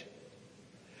exchange.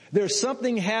 There's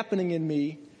something happening in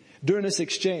me during this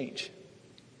exchange.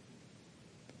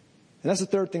 And that's the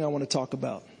third thing I want to talk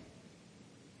about.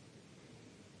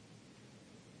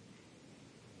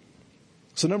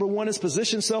 So number one is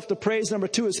position self to praise. Number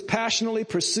two is passionately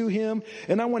pursue him.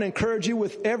 And I want to encourage you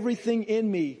with everything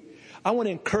in me. I want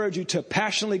to encourage you to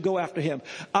passionately go after him.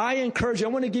 I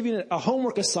want to give you a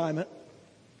homework assignment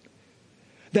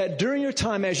that during your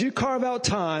time, as you carve out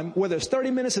time, whether it's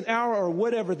 30 minutes, an hour, or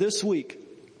whatever this week,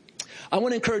 I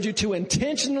want to encourage you to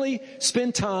intentionally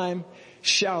spend time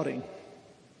shouting.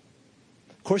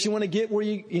 Of course, you want to get where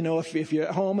if you're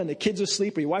at home and the kids are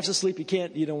asleep or your wife's asleep,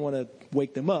 you don't want to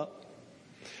wake them up.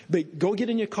 But go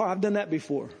get in your car. I've done that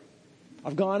before.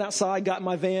 I've gone outside, got in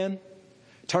my van,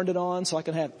 turned it on so I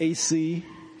can have AC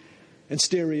and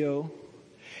stereo.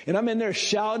 And I'm in there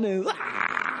shouting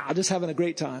and just having a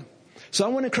great time. So I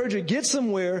want to encourage you to get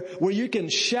somewhere where you can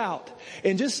shout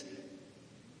and just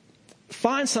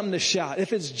find something to shout.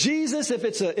 If it's Jesus, if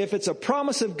it's a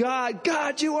promise of God,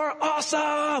 God, you are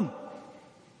awesome.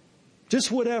 Just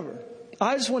whatever.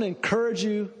 I just want to encourage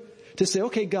you to say,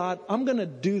 okay, God, I'm going to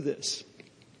do this.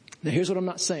 Now here's what I'm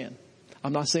not saying.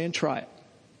 I'm not saying try it.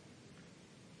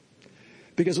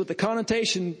 Because with the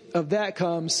connotation of that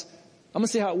comes, I'm going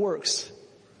to see how it works.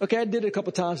 Okay, I did it a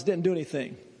couple times, didn't do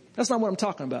anything. That's not what I'm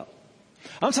talking about.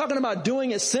 I'm talking about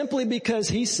doing it simply because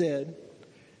he said,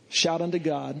 shout unto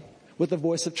God with a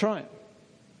voice of triumph.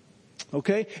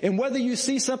 Okay? And whether you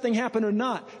see something happen or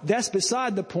not, that's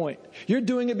beside the point. You're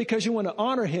doing it because you want to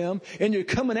honor him and you're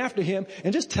coming after him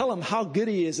and just tell him how good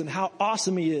he is and how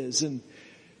awesome he is and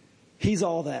he's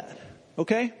all that.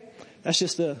 Okay? That's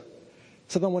just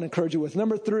something I want to encourage you with.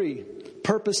 Number 3,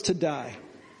 purpose to die.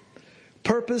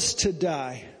 Purpose to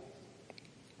die.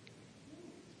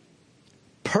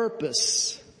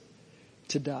 Purpose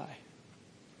to die.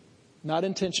 Not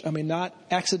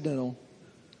accidental.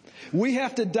 We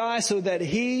have to die so that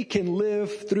he can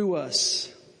live through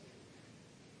us.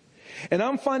 And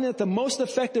I'm finding that the most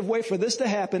effective way for this to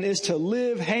happen is to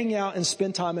live, hang out, and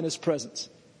spend time in his presence.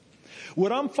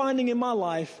 What I'm finding in my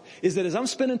life is that as I'm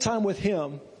spending time with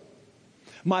him,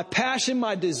 my passion,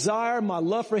 my desire, my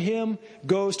love for him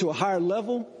goes to a higher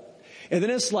level. And then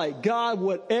it's like, God,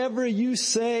 whatever you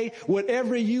say,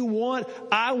 whatever you want,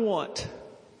 I want.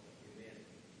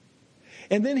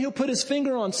 And then he'll put his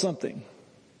finger on something.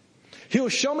 He'll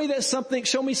show me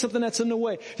something that's in the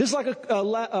way. Just like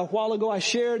a while ago I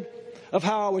shared of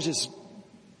how I was just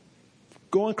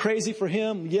going crazy for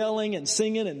him, yelling and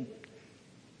singing and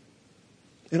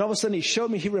all of a sudden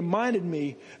he reminded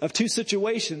me of 2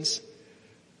 situations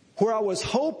where I was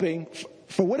hoping,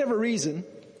 for whatever reason,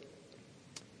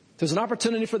 there's an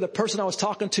opportunity for the person I was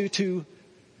talking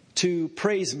to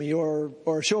praise me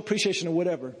or show appreciation or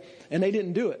whatever. And they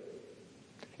didn't do it.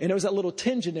 And there was that little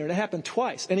tinge in there, and it happened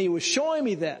twice. And he was showing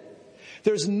me that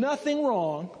there's nothing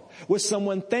wrong with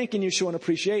someone thanking you, showing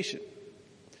appreciation.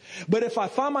 But if I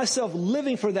find myself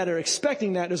living for that or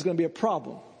expecting that, there's going to be a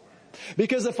problem.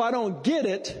 Because if I don't get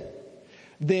it,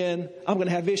 then I'm going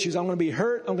to have issues. I'm going to be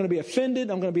hurt. I'm going to be offended.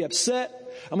 I'm going to be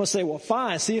upset. I'm going to say, well,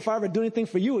 fine, see if I ever do anything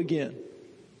for you again.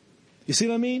 You see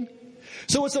what I mean?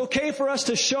 So it's okay for us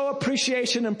to show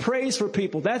appreciation and praise for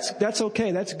people. That's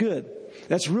okay. That's good.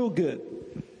 That's real good.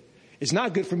 It's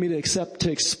not good for me to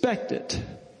expect it.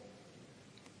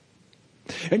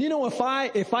 And you know, if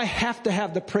I have to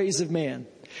have the praise of man,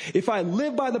 if I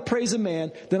live by the praise of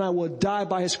man, then I will die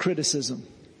by his criticism.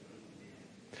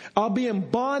 I'll be in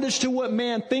bondage to what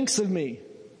man thinks of me.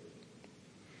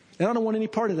 And I don't want any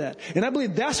part of that. And I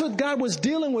believe that's what God was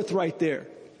dealing with right there.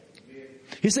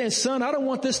 He's saying, son, I don't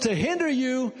want this to hinder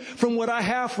you from what I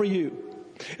have for you.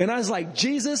 And I was like,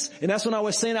 Jesus, and that's when I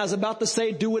was saying, I was about to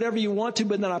say, do whatever you want to,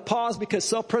 but then I paused because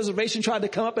self-preservation tried to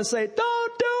come up and say,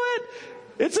 don't do it.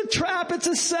 It's a trap. It's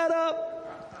a setup.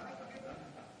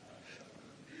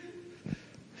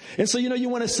 And so, you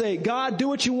want to say, God, do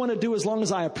what you want to do as long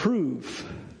as I approve.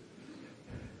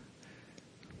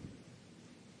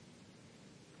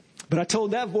 But I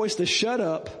told that voice to shut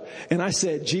up, and I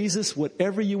said, Jesus,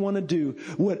 whatever you want to do,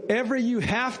 whatever you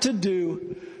have to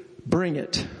do, bring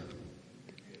it.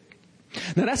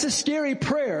 Now that's a scary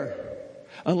prayer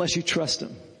unless you trust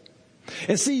him.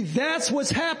 And see, that's what's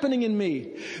happening in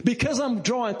me. Because I'm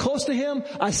drawing close to him,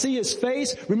 I see his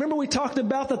face. Remember we talked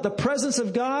about that the presence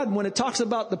of God, when it talks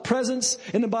about the presence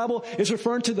in the Bible, is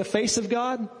referring to the face of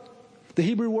God. The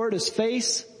Hebrew word is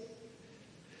face.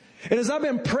 And as I've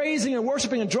been praising and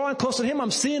worshiping and drawing close to him, I'm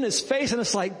seeing his face and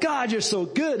it's like, God, you're so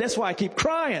good. That's why I keep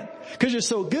crying. Because you're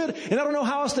so good. And I don't know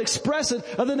how else to express it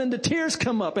other than the tears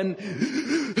come up. And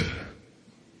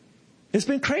it's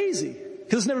been crazy.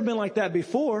 Because it's never been like that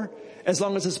before, as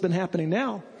long as it's been happening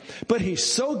now. But he's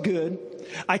so good.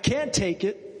 I can't take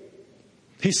it.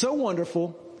 He's so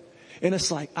wonderful. And it's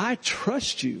like, I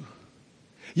trust you.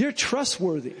 You're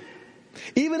trustworthy.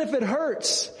 Even if it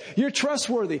hurts, you're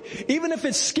trustworthy. Even if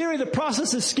it's scary, the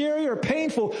process is scary or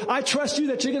painful, I trust you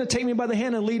that you're going to take me by the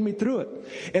hand and lead me through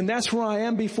it. And that's where I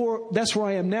am before. That's where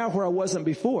I am now, where I wasn't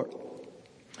before.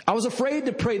 I was afraid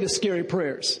to pray the scary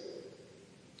prayers.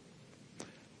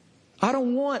 I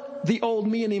don't want the old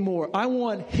me anymore. I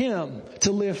want him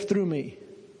to live through me.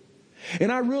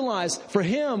 And I realized for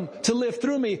him to live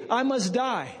through me, I must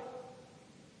die.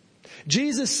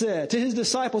 Jesus said to his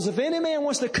disciples, if any man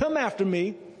wants to come after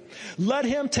me, let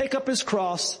him take up his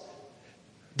cross,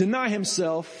 deny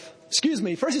himself.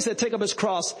 First he said take up his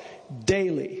cross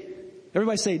daily.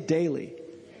 Everybody say daily.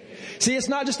 See, it's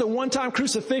not just a one-time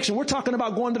crucifixion. We're talking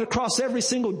about going to the cross every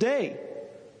single day.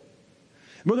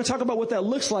 We're going to talk about what that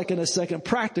looks like in a second,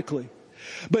 practically.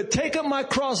 But take up my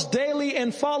cross daily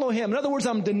and follow him. In other words,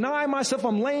 I'm denying myself.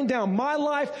 I'm laying down my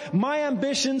life, my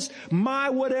ambitions,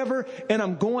 my whatever, and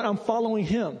I'm following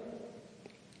him.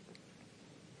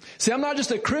 See, I'm not just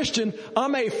a Christian.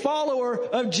 I'm a follower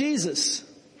of Jesus.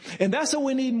 And that's what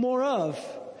we need more of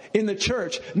in the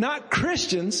church. Not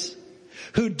Christians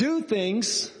who do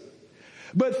things,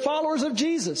 but followers of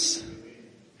Jesus.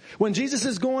 When Jesus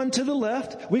is going to the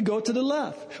left, we go to the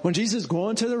left. When Jesus is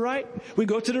going to the right, we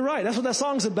go to the right. That's what that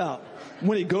song's about.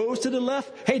 When he goes to the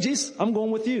left, hey Jesus, I'm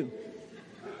going with you.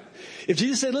 If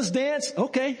Jesus said, let's dance,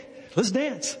 okay, let's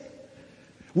dance.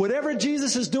 Whatever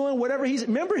Jesus is doing,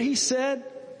 remember he said,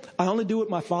 I only do what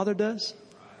my Father does.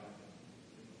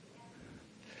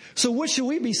 So what should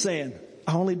we be saying?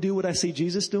 I only do what I see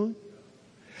Jesus doing.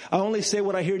 I only say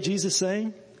what I hear Jesus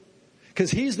saying.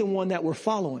 Because he's the one that we're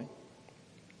following.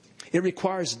 It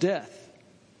requires death.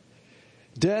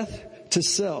 Death to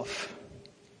self.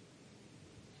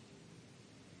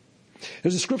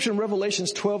 There's a scripture in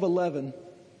Revelations 12:11.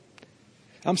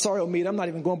 I'm sorry, Omid, I'm not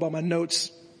even going by my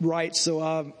notes right.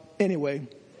 So anyway.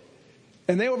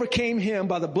 And they overcame him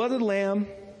by the blood of the Lamb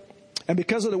and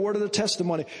because of the word of their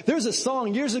testimony. There's a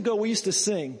song years ago we used to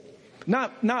sing.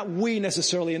 Not we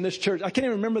necessarily in this church. I can't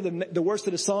even remember the words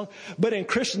to the song. But in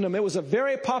Christendom, it was a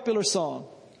very popular song.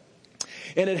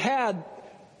 And it had,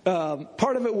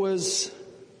 part of it was,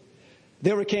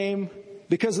 they overcame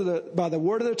by the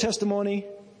word of their testimony,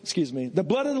 the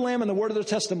blood of the Lamb and the word of their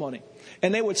testimony.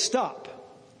 And they would stop.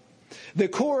 The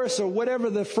chorus or whatever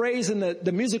the phrase in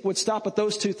the music would stop at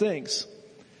those two things.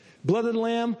 Blood of the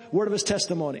Lamb, word of his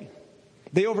testimony.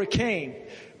 They overcame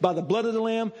by the blood of the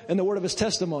Lamb and the word of his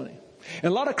testimony. And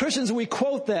a lot of Christians, we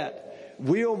quote that.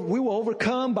 We will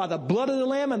overcome by the blood of the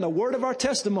Lamb and the word of our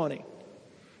testimony.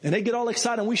 And they get all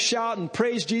excited and we shout and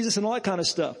praise Jesus and all that kind of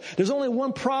stuff. There's only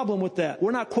one problem with that.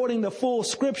 We're not quoting the full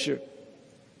scripture.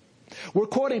 We're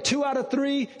quoting 2 out of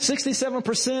 3,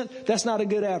 67%. That's not a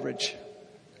good average.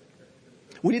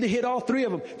 We need to hit all 3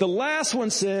 of them. The last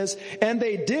one says, and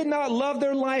they did not love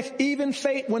their life even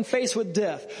when faced with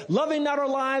death. Loving not our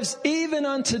lives even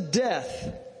unto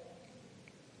death.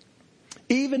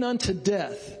 Even unto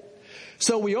death.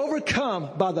 So we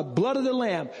overcome by the blood of the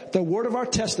Lamb, the word of our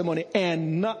testimony,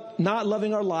 and not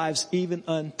loving our lives even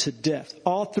unto death.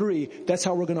 All 3, that's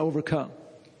how we're going to overcome.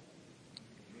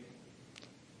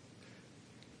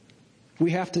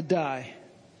 We have to die.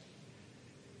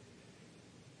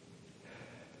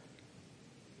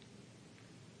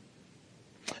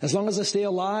 As long as I stay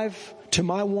alive to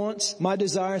my wants, my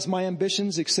desires, my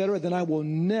ambitions, etc., then I will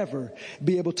never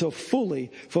be able to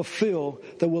fully fulfill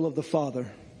the will of the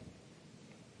Father.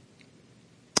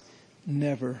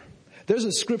 Never. There's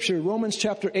a scripture, Romans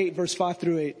chapter 8, verse 5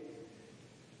 through 8.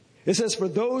 It says, for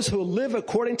those who live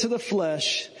according to the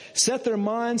flesh set their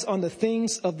minds on the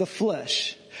things of the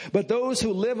flesh. But those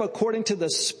who live according to the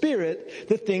Spirit,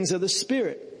 the things of the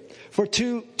Spirit. For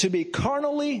to be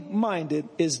carnally minded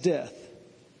is death.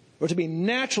 Or to be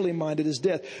naturally minded is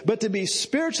death. But to be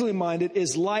spiritually minded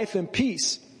is life and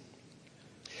peace.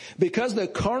 Because the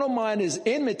carnal mind is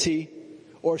enmity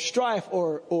or strife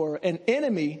or an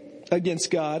enemy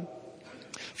against God.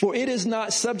 For it is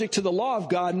not subject to the law of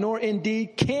God, nor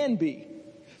indeed can be.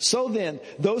 So then,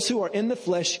 those who are in the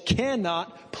flesh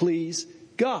cannot please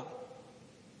God.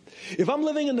 If I'm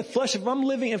living in the flesh, if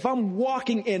I'm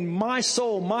walking in my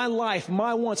soul, my life,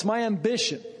 my wants, my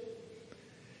ambition,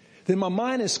 then my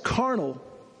mind is carnal.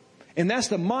 And that's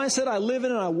the mindset I live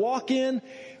in and I walk in.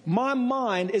 My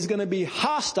mind is going to be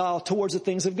hostile towards the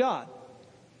things of God.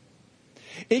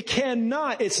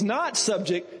 It's not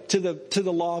subject to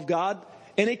the law of God,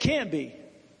 and it can't be.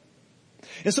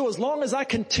 And so as long as I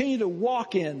continue to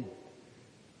walk in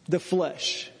the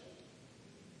flesh,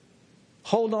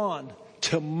 hold on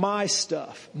to my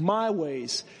stuff, my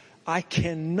ways, I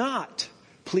cannot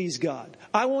please God.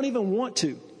 I won't even want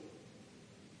to.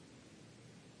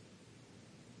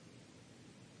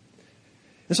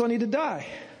 And so I need to die.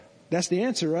 That's the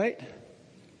answer, right?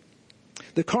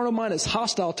 The carnal mind is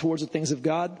hostile towards the things of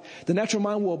God. The natural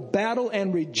mind will battle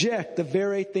and reject the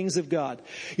very things of God.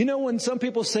 You know, when some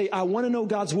people say, I want to know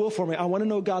God's will for me. I want to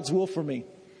know God's will for me.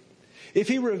 If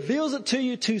He reveals it to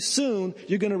you too soon,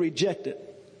 you're going to reject it.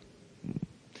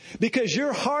 Because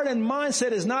your heart and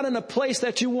mindset is not in a place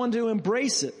that you want to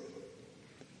embrace it.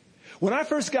 When I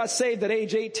first got saved at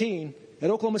age 18 at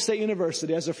Oklahoma State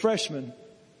University as a freshman,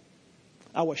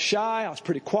 I was shy. I was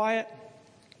pretty quiet.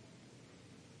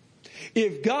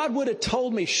 If God would have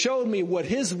showed me what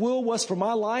His will was for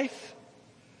my life,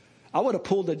 I would have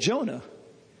pulled a Jonah.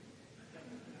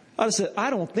 I'd have said, I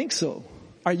don't think so.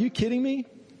 Are you kidding me?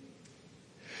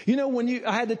 You know,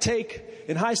 I had to take,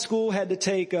 in high school,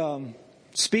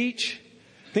 speech.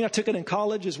 I think I took it in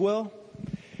college as well.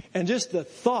 And just the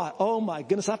thought, oh my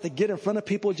goodness, I have to get in front of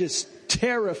people, just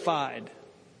terrified.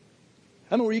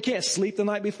 I mean, where you can't sleep the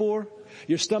night before.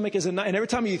 Your stomach is and every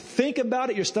time you think about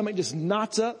it, your stomach just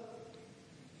knots up.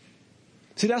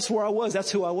 See, that's where I was.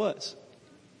 That's who I was.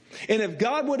 And if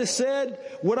God would have said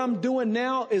what I'm doing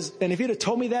now and if he'd have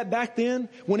told me that back then,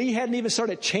 when he hadn't even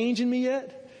started changing me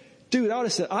yet, dude, I would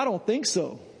have said, I don't think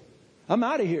so. I'm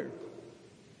out of here.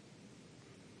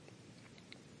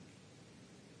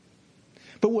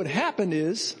 But what happened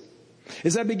is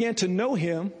I began to know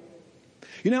him.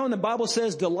 You know how when the Bible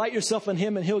says, delight yourself in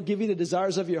him and he'll give you the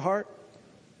desires of your heart?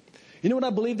 You know what I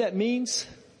believe that means?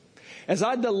 As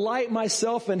I delight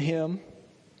myself in him,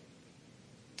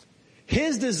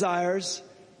 his desires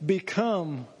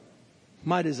become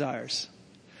my desires.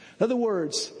 In other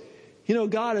words, you know,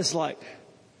 God is like,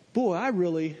 boy, I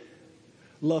really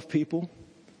love people.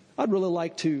 I'd really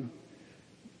like to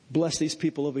bless these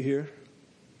people over here.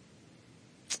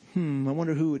 I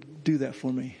wonder who would do that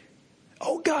for me.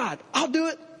 Oh God, I'll do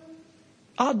it.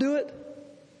 I'll do it.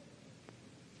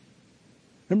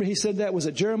 Remember he said that, was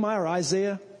it Jeremiah or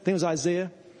Isaiah? I think it was Isaiah.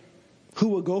 Who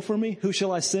will go for me? Who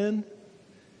shall I send?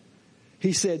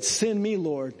 He said, send me,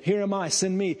 Lord. Here am I,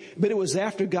 send me. But it was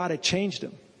after God had changed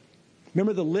him.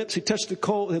 Remember the lips? He touched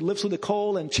the lips with the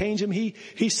coal and changed him. He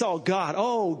saw God.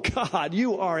 Oh God,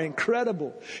 you are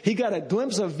incredible. He got a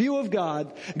glimpse, a view of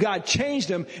God. God changed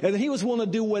him, and then he was willing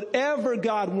to do whatever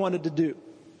God wanted to do.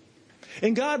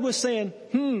 And God was saying,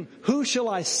 who shall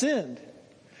I send?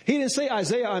 He didn't say,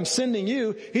 Isaiah, I'm sending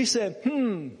you. He said,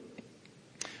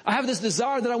 I have this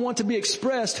desire that I want to be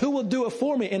expressed. Who will do it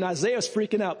for me? And Isaiah's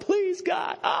freaking out. Please,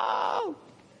 God. Oh.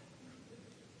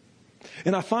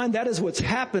 And I find that is what's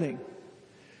happening.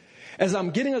 As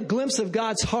I'm getting a glimpse of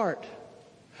God's heart,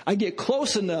 I get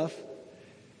close enough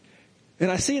and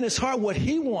I see in his heart what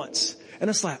he wants. And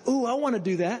it's like, ooh, I want to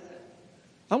do that.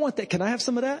 I want that. Can I have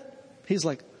some of that? He's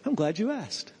like, I'm glad you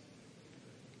asked.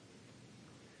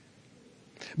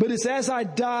 But it's as I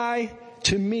die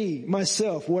to me,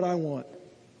 myself, what I want.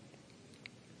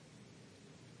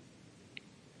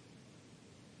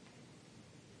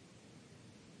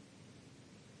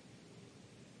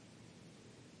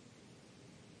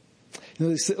 You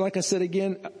know, like I said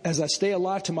again, as I stay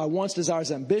alive to my wants,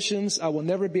 desires, ambitions, I will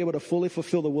never be able to fully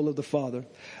fulfill the will of the Father.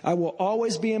 I will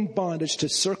always be in bondage to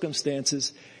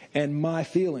circumstances and my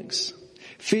feelings.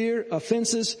 Fear,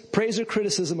 offenses, praise or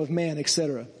criticism of man,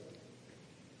 etc. Let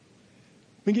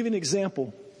me give you an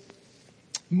example.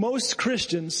 Most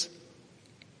Christians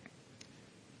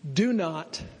do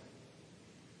not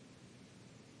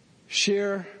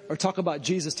share or talk about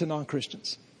Jesus to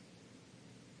non-Christians.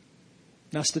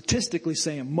 Now, statistically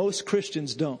saying, most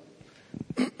Christians don't.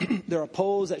 There are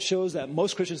polls that shows that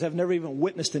most Christians have never even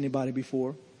witnessed anybody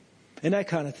before, and that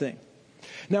kind of thing.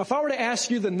 Now, if I were to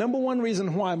ask you the number one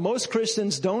reason why most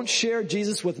Christians don't share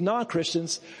Jesus with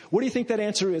non-Christians, what do you think that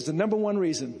answer is? The number one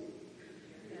reason?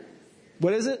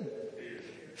 What is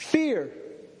it? Fear.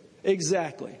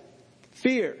 Exactly.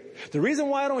 Fear. The reason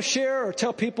why I don't share or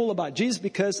tell people about Jesus is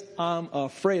because I'm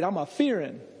afraid. I'm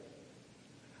fearing.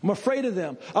 I'm afraid of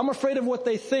them. I'm afraid of what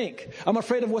they think. I'm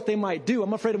afraid of what they might do.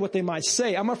 I'm afraid of what they might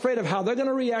say. I'm afraid of how they're going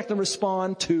to react and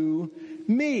respond to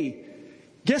me.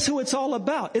 Guess who it's all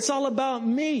about? It's all about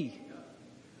me.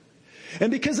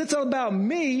 And because it's all about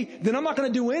me, then I'm not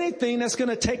going to do anything that's going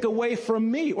to take away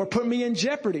from me or put me in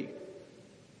jeopardy.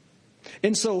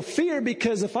 And so fear,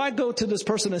 because if I go to this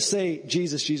person and say,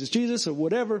 Jesus, Jesus, Jesus, or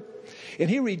whatever, and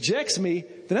he rejects me,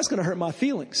 then that's going to hurt my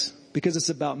feelings because it's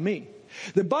about me.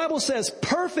 The Bible says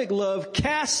perfect love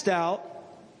casts out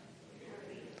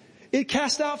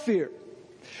fear.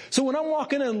 So when I'm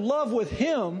walking in love with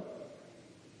him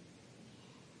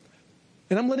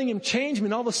and I'm letting him change me,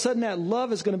 and all of a sudden that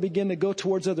love is going to begin to go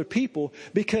towards other people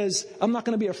because I'm not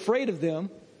going to be afraid of them.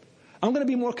 I'm going to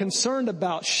be more concerned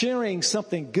about sharing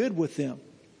something good with them.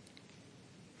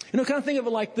 You know, kind of think of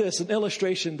it like this, an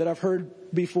illustration that I've heard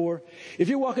before. If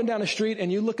you're walking down the street and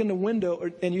you look in the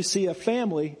window and you see a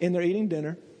family and they're eating dinner,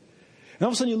 and all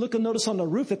of a sudden you look and notice on the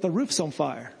roof that the roof's on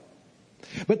fire.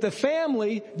 But the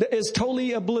family is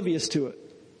totally oblivious to it.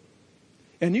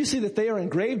 And you see that they are in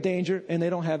grave danger and they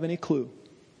don't have any clue.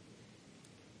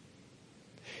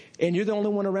 And you're the only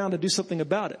one around to do something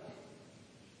about it.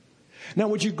 Now,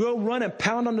 would you go run and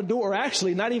pound on the door, or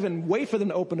actually not even wait for them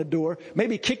to open the door,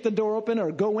 maybe kick the door open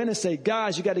or go in and say,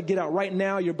 guys, you got to get out right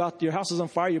now. Your house is on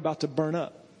fire. You're about to burn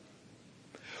up.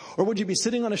 Or would you be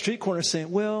sitting on a street corner saying,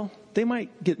 well, they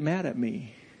might get mad at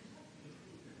me.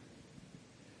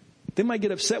 They might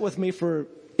get upset with me for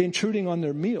intruding on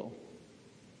their meal.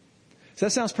 So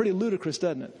that sounds pretty ludicrous,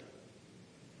 doesn't it?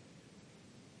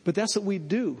 But that's what we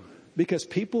do because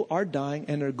people are dying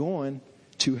and they're going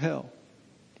to hell.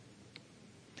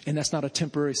 And that's not a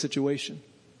temporary situation.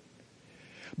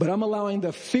 But I'm allowing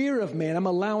the fear of man, I'm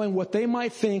allowing what they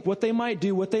might think, what they might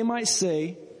do, what they might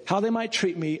say, how they might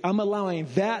treat me, I'm allowing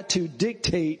that to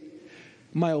dictate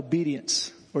my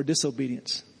obedience or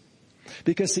disobedience.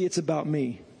 Because see, it's about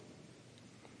me.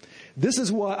 This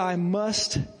is why I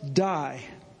must die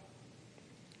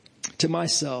to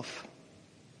myself.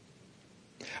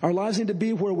 Our lives need to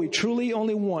be where we truly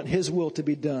only want His will to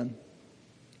be done.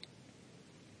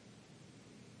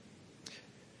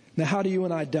 Now, how do you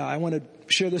and I die? I want to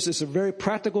share this. It's a very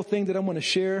practical thing that I want to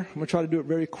share. I'm going to try to do it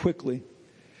very quickly.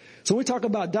 So when we talk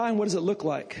about dying, what does it look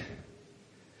like?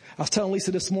 I was telling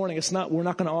Lisa this morning, we're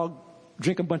not going to all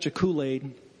drink a bunch of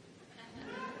Kool-Aid.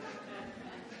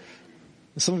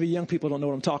 Some of you young people don't know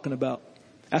what I'm talking about.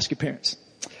 Ask your parents.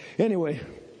 Anyway,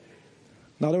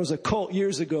 now there was a cult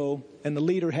years ago, and the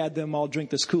leader had them all drink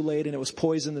this Kool-Aid, and it was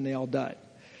poisoned, and they all died.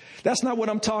 That's not what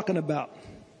I'm talking about.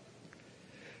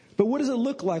 But what does it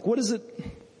look like? What does it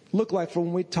look like for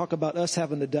when we talk about us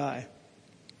having to die?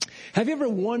 Have you ever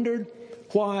wondered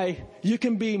why you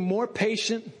can be more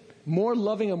patient, more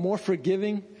loving, and more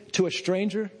forgiving to a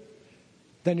stranger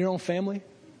than your own family?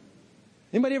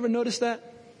 Anybody ever notice that?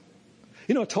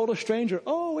 You know, a total stranger,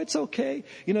 oh, it's okay.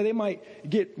 You know, they might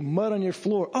get mud on your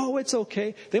floor. Oh, it's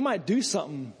okay. They might do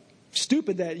something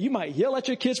stupid that you might yell at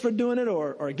your kids for doing it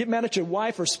or get mad at your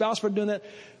wife or spouse for doing that.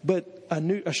 But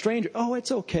a stranger, oh,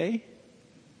 it's okay.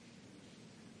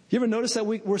 You ever notice that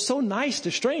we're so nice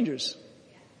to strangers?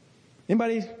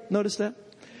 Anybody notice that?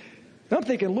 And I'm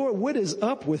thinking, Lord, what is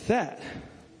up with that?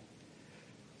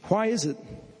 Why is it?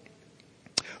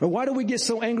 Or why do we get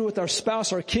so angry with our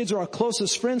spouse, our kids, or our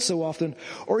closest friends so often?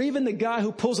 Or even the guy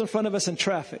who pulls in front of us in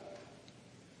traffic.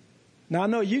 Now, I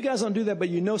know you guys don't do that, but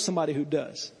you know somebody who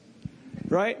does.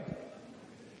 Right?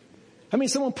 I mean,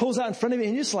 someone pulls out in front of you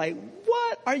and you're just like,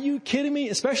 what? Are you kidding me?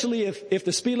 Especially if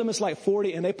the speed limit's like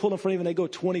 40 and they pull in front of you and they go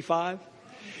 25.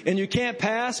 And you can't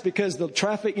pass because the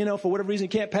traffic, you know, for whatever reason you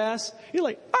can't pass. You're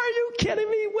like, are you kidding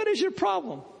me? What is your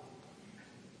problem?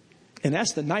 And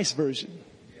that's the nice version.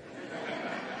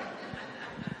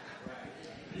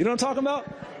 You know what I'm talking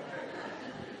about?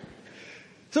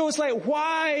 So it's like,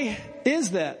 why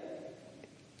is that?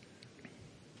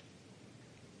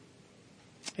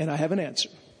 And I have an answer.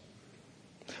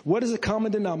 What is the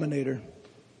common denominator?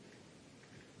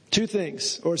 Two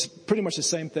things, or it's pretty much the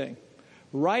same thing.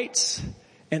 Rights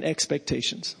and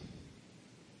expectations.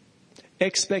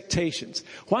 Expectations.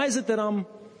 Why is it that I'm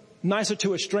nicer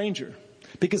to a stranger?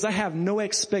 Because I have no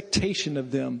expectation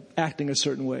of them acting a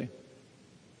certain way.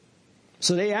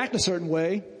 So they act a certain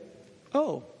way.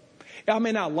 Oh, I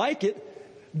may not like it,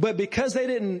 but because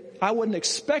I wasn't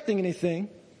expecting anything,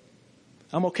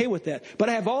 I'm okay with that. But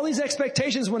I have all these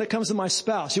expectations when it comes to my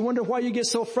spouse. You wonder why you get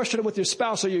so frustrated with your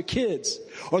spouse or your kids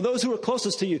or those who are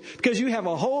closest to you. Because you have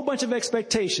a whole bunch of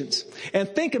expectations. And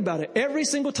think about it. Every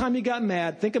single time you got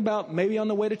mad, think about maybe on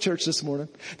the way to church this morning.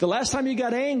 The last time you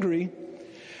got angry,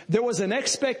 there was an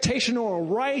expectation or a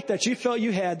right that you felt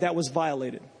you had that was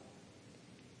violated.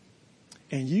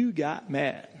 And you got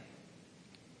mad.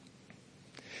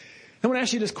 I want to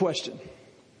ask you this question.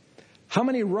 How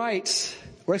many rights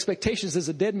or expectations does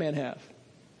a dead man have?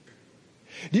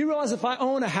 Do you realize if I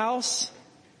own a house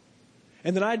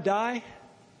and then I die,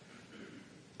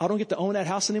 I don't get to own that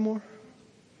house anymore?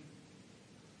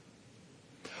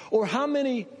 Or how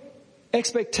many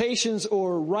expectations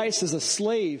or rights does a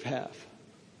slave have?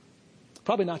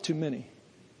 Probably not too many.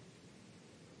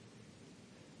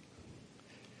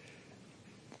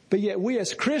 But yet we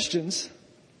as Christians,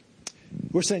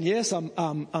 we're saying, yes,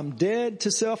 I'm dead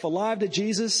to self, alive to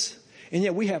Jesus. And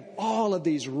yet we have all of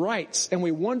these rights. And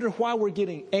we wonder why we're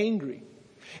getting angry.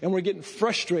 And we're getting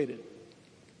frustrated.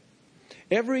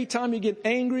 Every time you get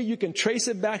angry, you can trace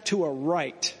it back to a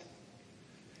right.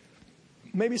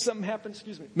 Maybe something happened,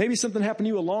 Maybe something happened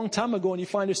to you a long time ago and you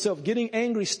find yourself getting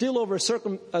angry still over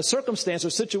a circumstance or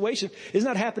situation. It's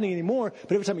not happening anymore,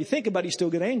 but every time you think about it, you still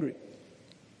get angry.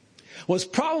 Well, it's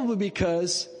probably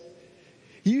because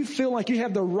you feel like you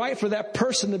have the right for that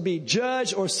person to be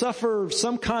judged or suffer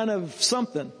some kind of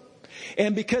something.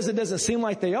 And because it doesn't seem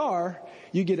like they are,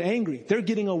 you get angry. They're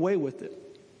getting away with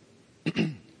it.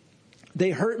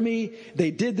 They hurt me. They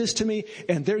did this to me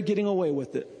and they're getting away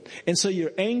with it. And so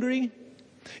you're angry.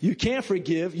 You can't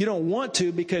forgive. You don't want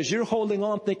to because you're holding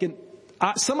on thinking,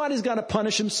 somebody's got to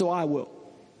punish him, so I will.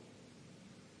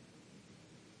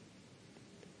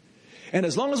 And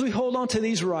as long as we hold on to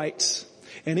these rights,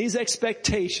 and these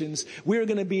expectations, we're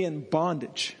going to be in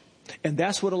bondage. And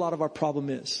that's what a lot of our problem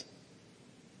is.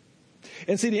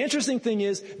 And see, the interesting thing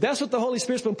is, that's what the Holy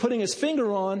Spirit's been putting his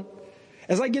finger on.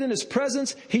 As I get in his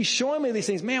presence, he's showing me these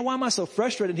things. Man, why am I so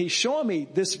frustrated? And he's showing me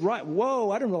this right.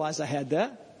 Whoa, I didn't realize I had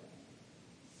that.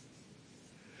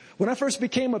 When I first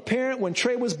became a parent, when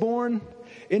Trey was born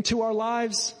into our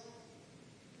lives,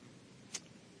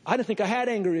 I didn't think I had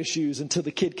anger issues until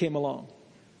the kid came along.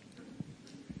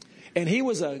 And he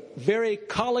was a very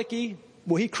colicky,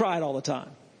 well, he cried all the time.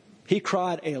 He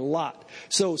cried a lot.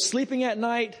 So sleeping at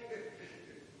night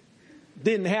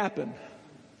didn't happen.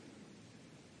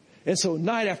 And so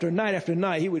night after night after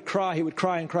night, he would cry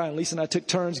and cry. And Lisa and I took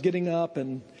turns getting up.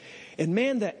 And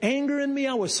man, the anger in me,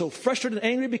 I was so frustrated and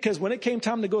angry because when it came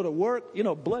time to go to work,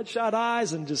 bloodshot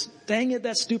eyes and just, dang it,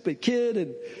 that stupid kid.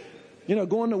 And,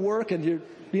 going to work and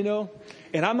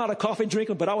and I'm not a coffee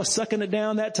drinker, but I was sucking it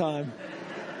down that time.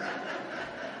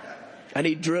 I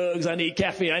need drugs. I need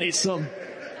caffeine. I need some.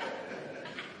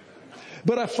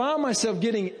 But I found myself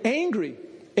getting angry.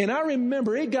 And I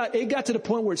remember it got to the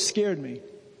point where it scared me.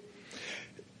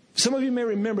 Some of you may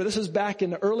remember this was back in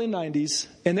the early 90s,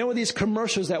 and there were these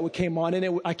commercials that came on,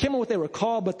 and I can't remember what they were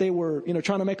called, but they were,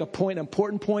 trying to make an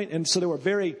important point, and so they were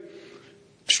very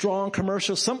strong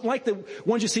commercials, something like the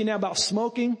ones you see now about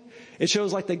smoking. It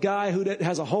shows like the guy who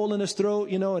has a hole in his throat,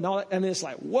 and all that, and it's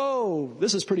like, whoa,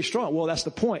 this is pretty strong. Well, that's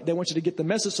the point. They want you to get the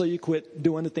message so you quit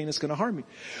doing the thing that's going to harm you.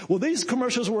 Well, these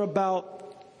commercials were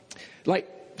about like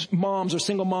moms or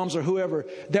single moms or whoever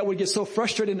that would get so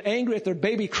frustrated and angry at their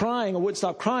baby crying or wouldn't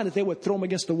stop crying that they would throw them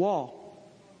against the wall.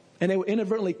 And they would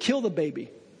inadvertently kill the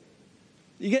baby.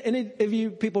 You get any of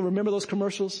you people remember those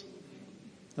commercials?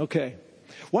 Okay.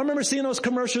 Well, I remember seeing those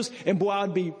commercials and boy,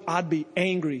 I'd be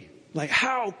angry. Like,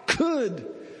 how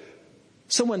could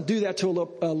someone do that to a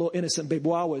little innocent baby?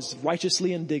 Boy, I was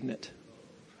righteously indignant.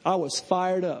 I was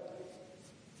fired up.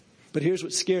 But here's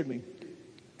what scared me.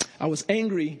 I was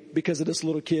angry because of this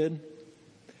little kid,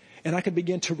 and I could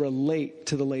begin to relate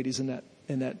to the ladies in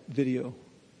that video.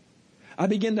 I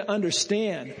began to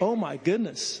understand, oh my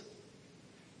goodness.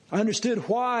 I understood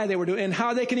why they were doing it and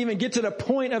how they can even get to the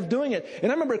point of doing it.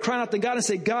 And I remember crying out to God and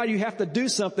say, God, you have to do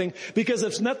something because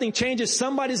if nothing changes,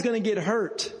 somebody's going to get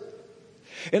hurt.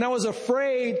 And I was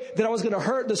afraid that I was going to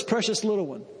hurt this precious little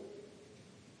one.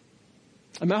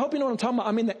 I hope you know what I'm talking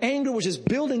about. The anger was just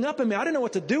building up in me. I didn't know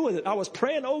what to do with it. I was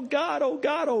praying, oh God, oh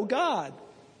God, oh God.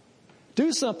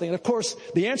 Do something. And of course,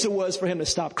 the answer was for him to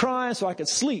stop crying so I could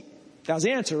sleep. That was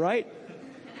the answer, right?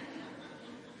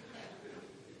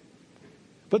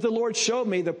 But the Lord showed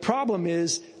me the problem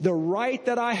is the right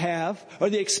that I have or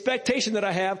the expectation that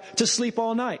I have to sleep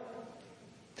all night.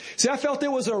 See, I felt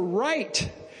it was a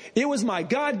right. It was my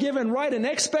God-given right and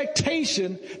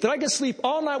expectation that I could sleep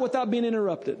all night without being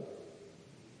interrupted.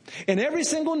 And every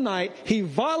single night, he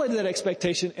violated that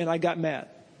expectation, and I got mad.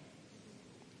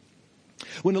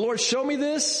 When the Lord showed me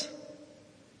this,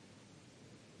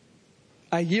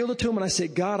 I yielded to him and I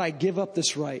said, God, I give up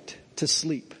this right to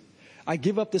sleep. I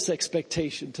give up this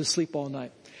expectation to sleep all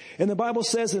night. And the Bible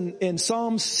says in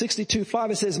Psalms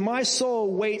 62:5, it says, my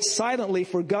soul waits silently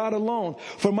for God alone,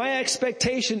 for my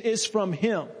expectation is from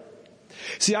him.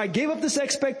 See, I gave up this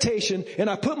expectation and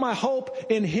I put my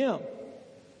hope in him.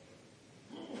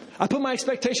 I put my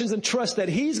expectations and trust that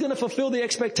he's going to fulfill the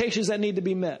expectations that need to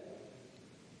be met.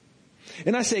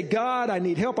 And I say, God, I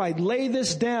need help. I lay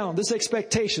this down, this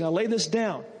expectation. I lay this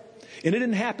down. And it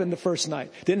didn't happen the first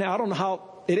night. I don't know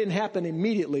how it didn't happen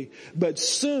immediately, but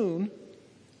soon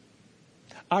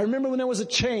I remember when there was a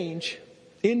change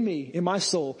in me, in my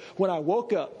soul, when I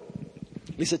woke up.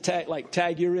 Lisa,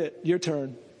 tag, you're it, your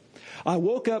turn. I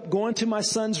woke up going to my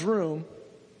son's room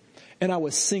and I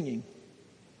was singing.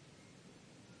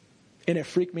 And it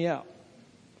freaked me out.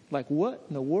 Like, what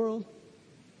in the world?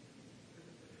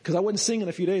 Because I wasn't singing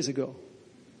a few days ago.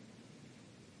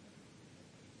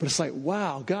 But it's like,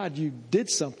 wow, God, you did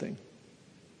something.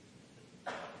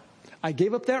 I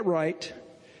gave up that right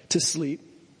to sleep.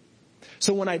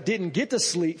 So when I didn't get to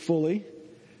sleep fully,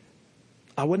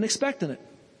 I wasn't expecting it.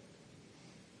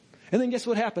 And then guess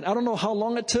what happened? I don't know how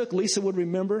long it took. Lisa would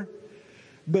remember.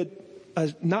 But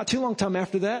not too long time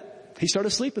after that, he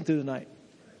started sleeping through the night.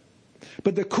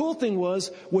 But the cool thing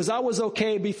was I was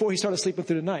okay before he started sleeping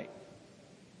through the night.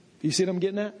 You see what I'm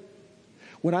getting at?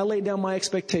 When I laid down my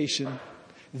expectation,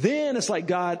 then it's like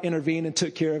God intervened and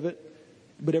took care of it.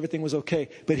 But everything was okay.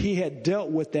 But he had dealt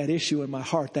with that issue in my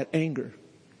heart, that anger.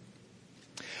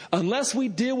 Unless we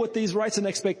deal with these rights and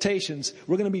expectations,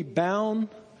 we're going to be bound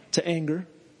to anger,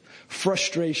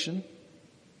 frustration.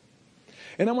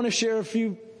 And I want to share a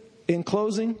few in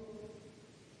closing.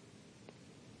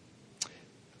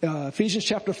 Ephesians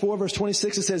chapter 4 verse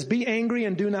 26, it says, be angry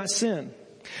and do not sin.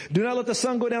 Do not let the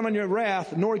sun go down on your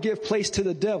wrath, nor give place to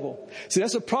the devil. See,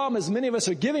 that's the problem, is many of us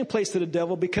are giving place to the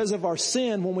devil because of our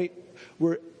sin when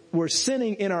we're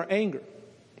sinning in our anger.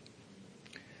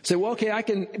 Say, well, okay, I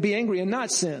can be angry and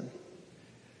not sin.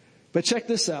 But check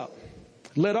this out.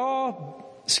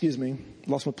 Lost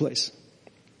my place.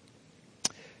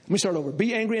 Let me start over.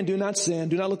 Be angry and do not sin.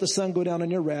 Do not let the sun go down on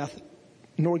your wrath,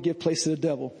 nor give place to the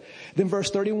devil. Then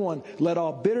verse 31, let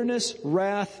all bitterness,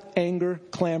 wrath, anger,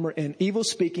 clamor, and evil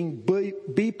speaking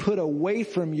be put away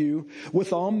from you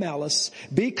with all malice.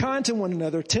 Be kind to one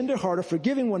another, tenderhearted,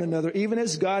 forgiving one another, even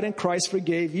as God in Christ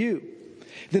forgave you.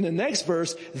 Then the next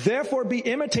verse, therefore be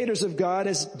imitators of God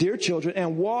as dear children,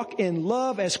 and walk in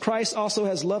love as Christ also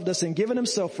has loved us and given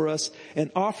himself for us,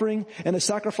 an offering and a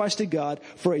sacrifice to God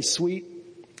for a sweet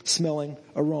smelling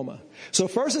aroma. So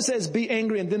first it says be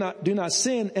angry and do not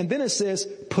sin, and then it says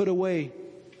put away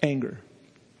anger.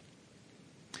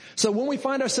 So when we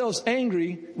find ourselves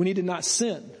angry, we need to not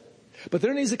sin. But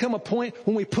there needs to come a point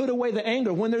when we put away the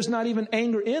anger, when there's not even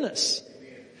anger in us.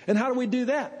 And how do we do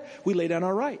that? We lay down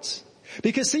our rights.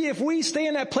 Because see, if we stay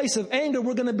in that place of anger,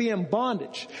 we're going to be in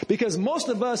bondage. Because most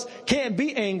of us can't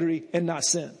be angry and not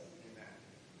sin.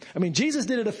 I mean, Jesus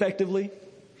did it effectively.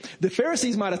 The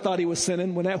Pharisees might have thought he was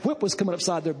sinning when that whip was coming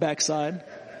upside their backside.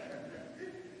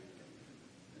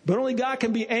 But only God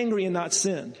can be angry and not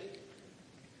sin.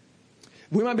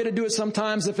 We might be able to do it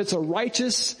sometimes if it's a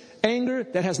righteous anger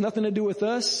that has nothing to do with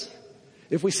us.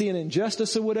 If we see an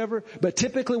injustice or whatever. But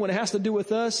typically when it has to do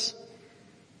with us.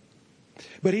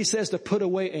 But he says to put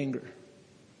away anger.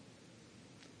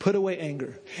 Put away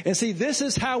anger. And see, this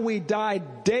is how we die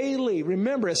daily.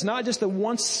 Remember, it's not just a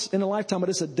once in a lifetime, but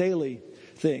it's a daily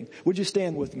thing. Would you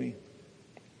stand with me?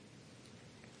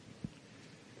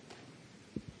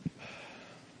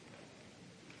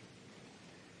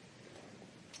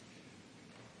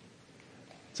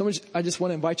 I just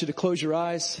want to invite you to close your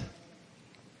eyes.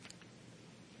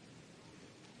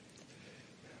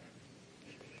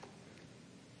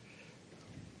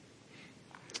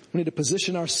 We need to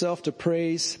position ourselves to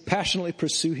praise, passionately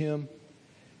pursue him,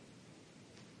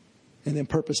 and then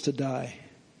purpose to die.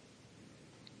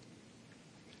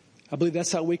 I believe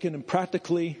that's how we can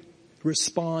practically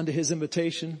respond to his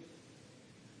invitation.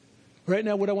 Right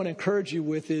now, what I want to encourage you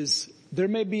with is there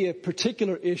may be a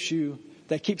particular issue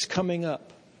that keeps coming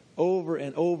up over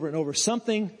and over and over.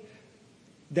 Something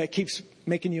that keeps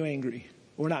making you angry.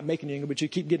 Or not making you angry, but you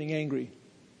keep getting angry.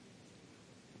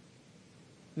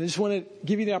 And I just want to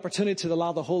give you the opportunity to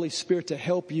allow the Holy Spirit to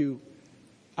help you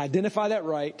identify that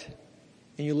right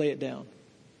and you lay it down.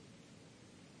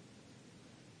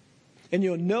 And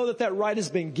you'll know that that right has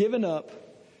been given up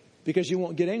because you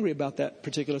won't get angry about that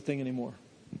particular thing anymore.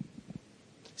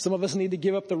 Some of us need to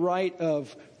give up the right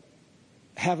of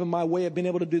having my way of being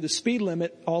able to do the speed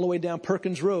limit all the way down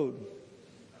Perkins Road.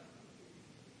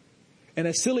 And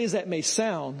as silly as that may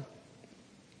sound,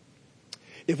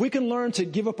 if we can learn to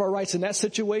give up our rights in that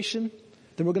situation,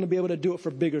 then we're going to be able to do it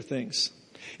for bigger things.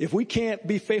 If we can't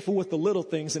be faithful with the little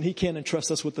things, then he can't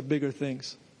entrust us with the bigger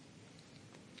things.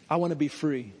 I want to be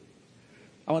free.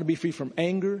 I want to be free from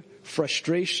anger,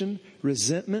 frustration,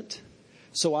 resentment,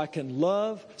 so I can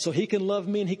love, so he can love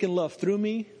me and he can love through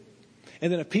me.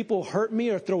 And then if people hurt me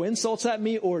or throw insults at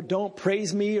me or don't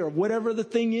praise me or whatever the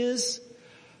thing is,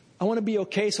 I want to be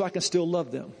okay so I can still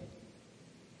love them.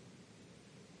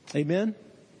 Amen?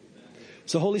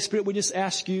 So Holy Spirit, we just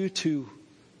ask you to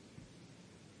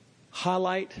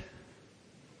highlight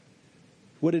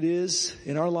what it is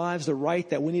in our lives, the right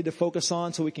that we need to focus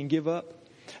on so we can give up.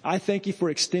 I thank you for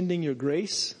extending your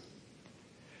grace.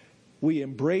 We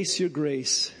embrace your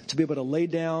grace to be able to lay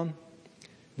down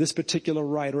this particular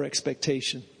right or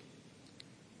expectation.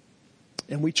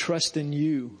 And we trust in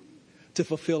you to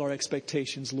fulfill our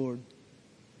expectations, Lord.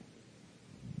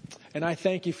 And I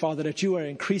thank you, Father, that you are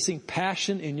increasing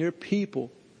passion in your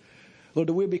people. Lord,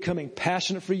 that we're becoming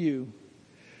passionate for you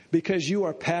because you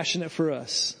are passionate for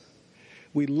us.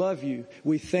 We love you.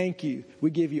 We thank you.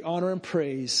 We give you honor and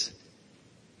praise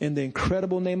in the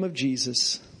incredible name of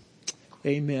Jesus.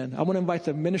 Amen. I want to invite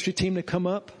the ministry team to come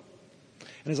up.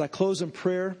 And as I close in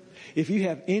prayer, if you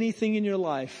have anything in your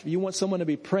life, you want someone to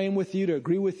be praying with you, to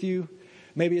agree with you,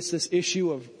 maybe it's this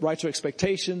issue of rights or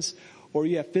expectations, or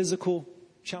you have physical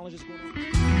challenges going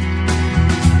on.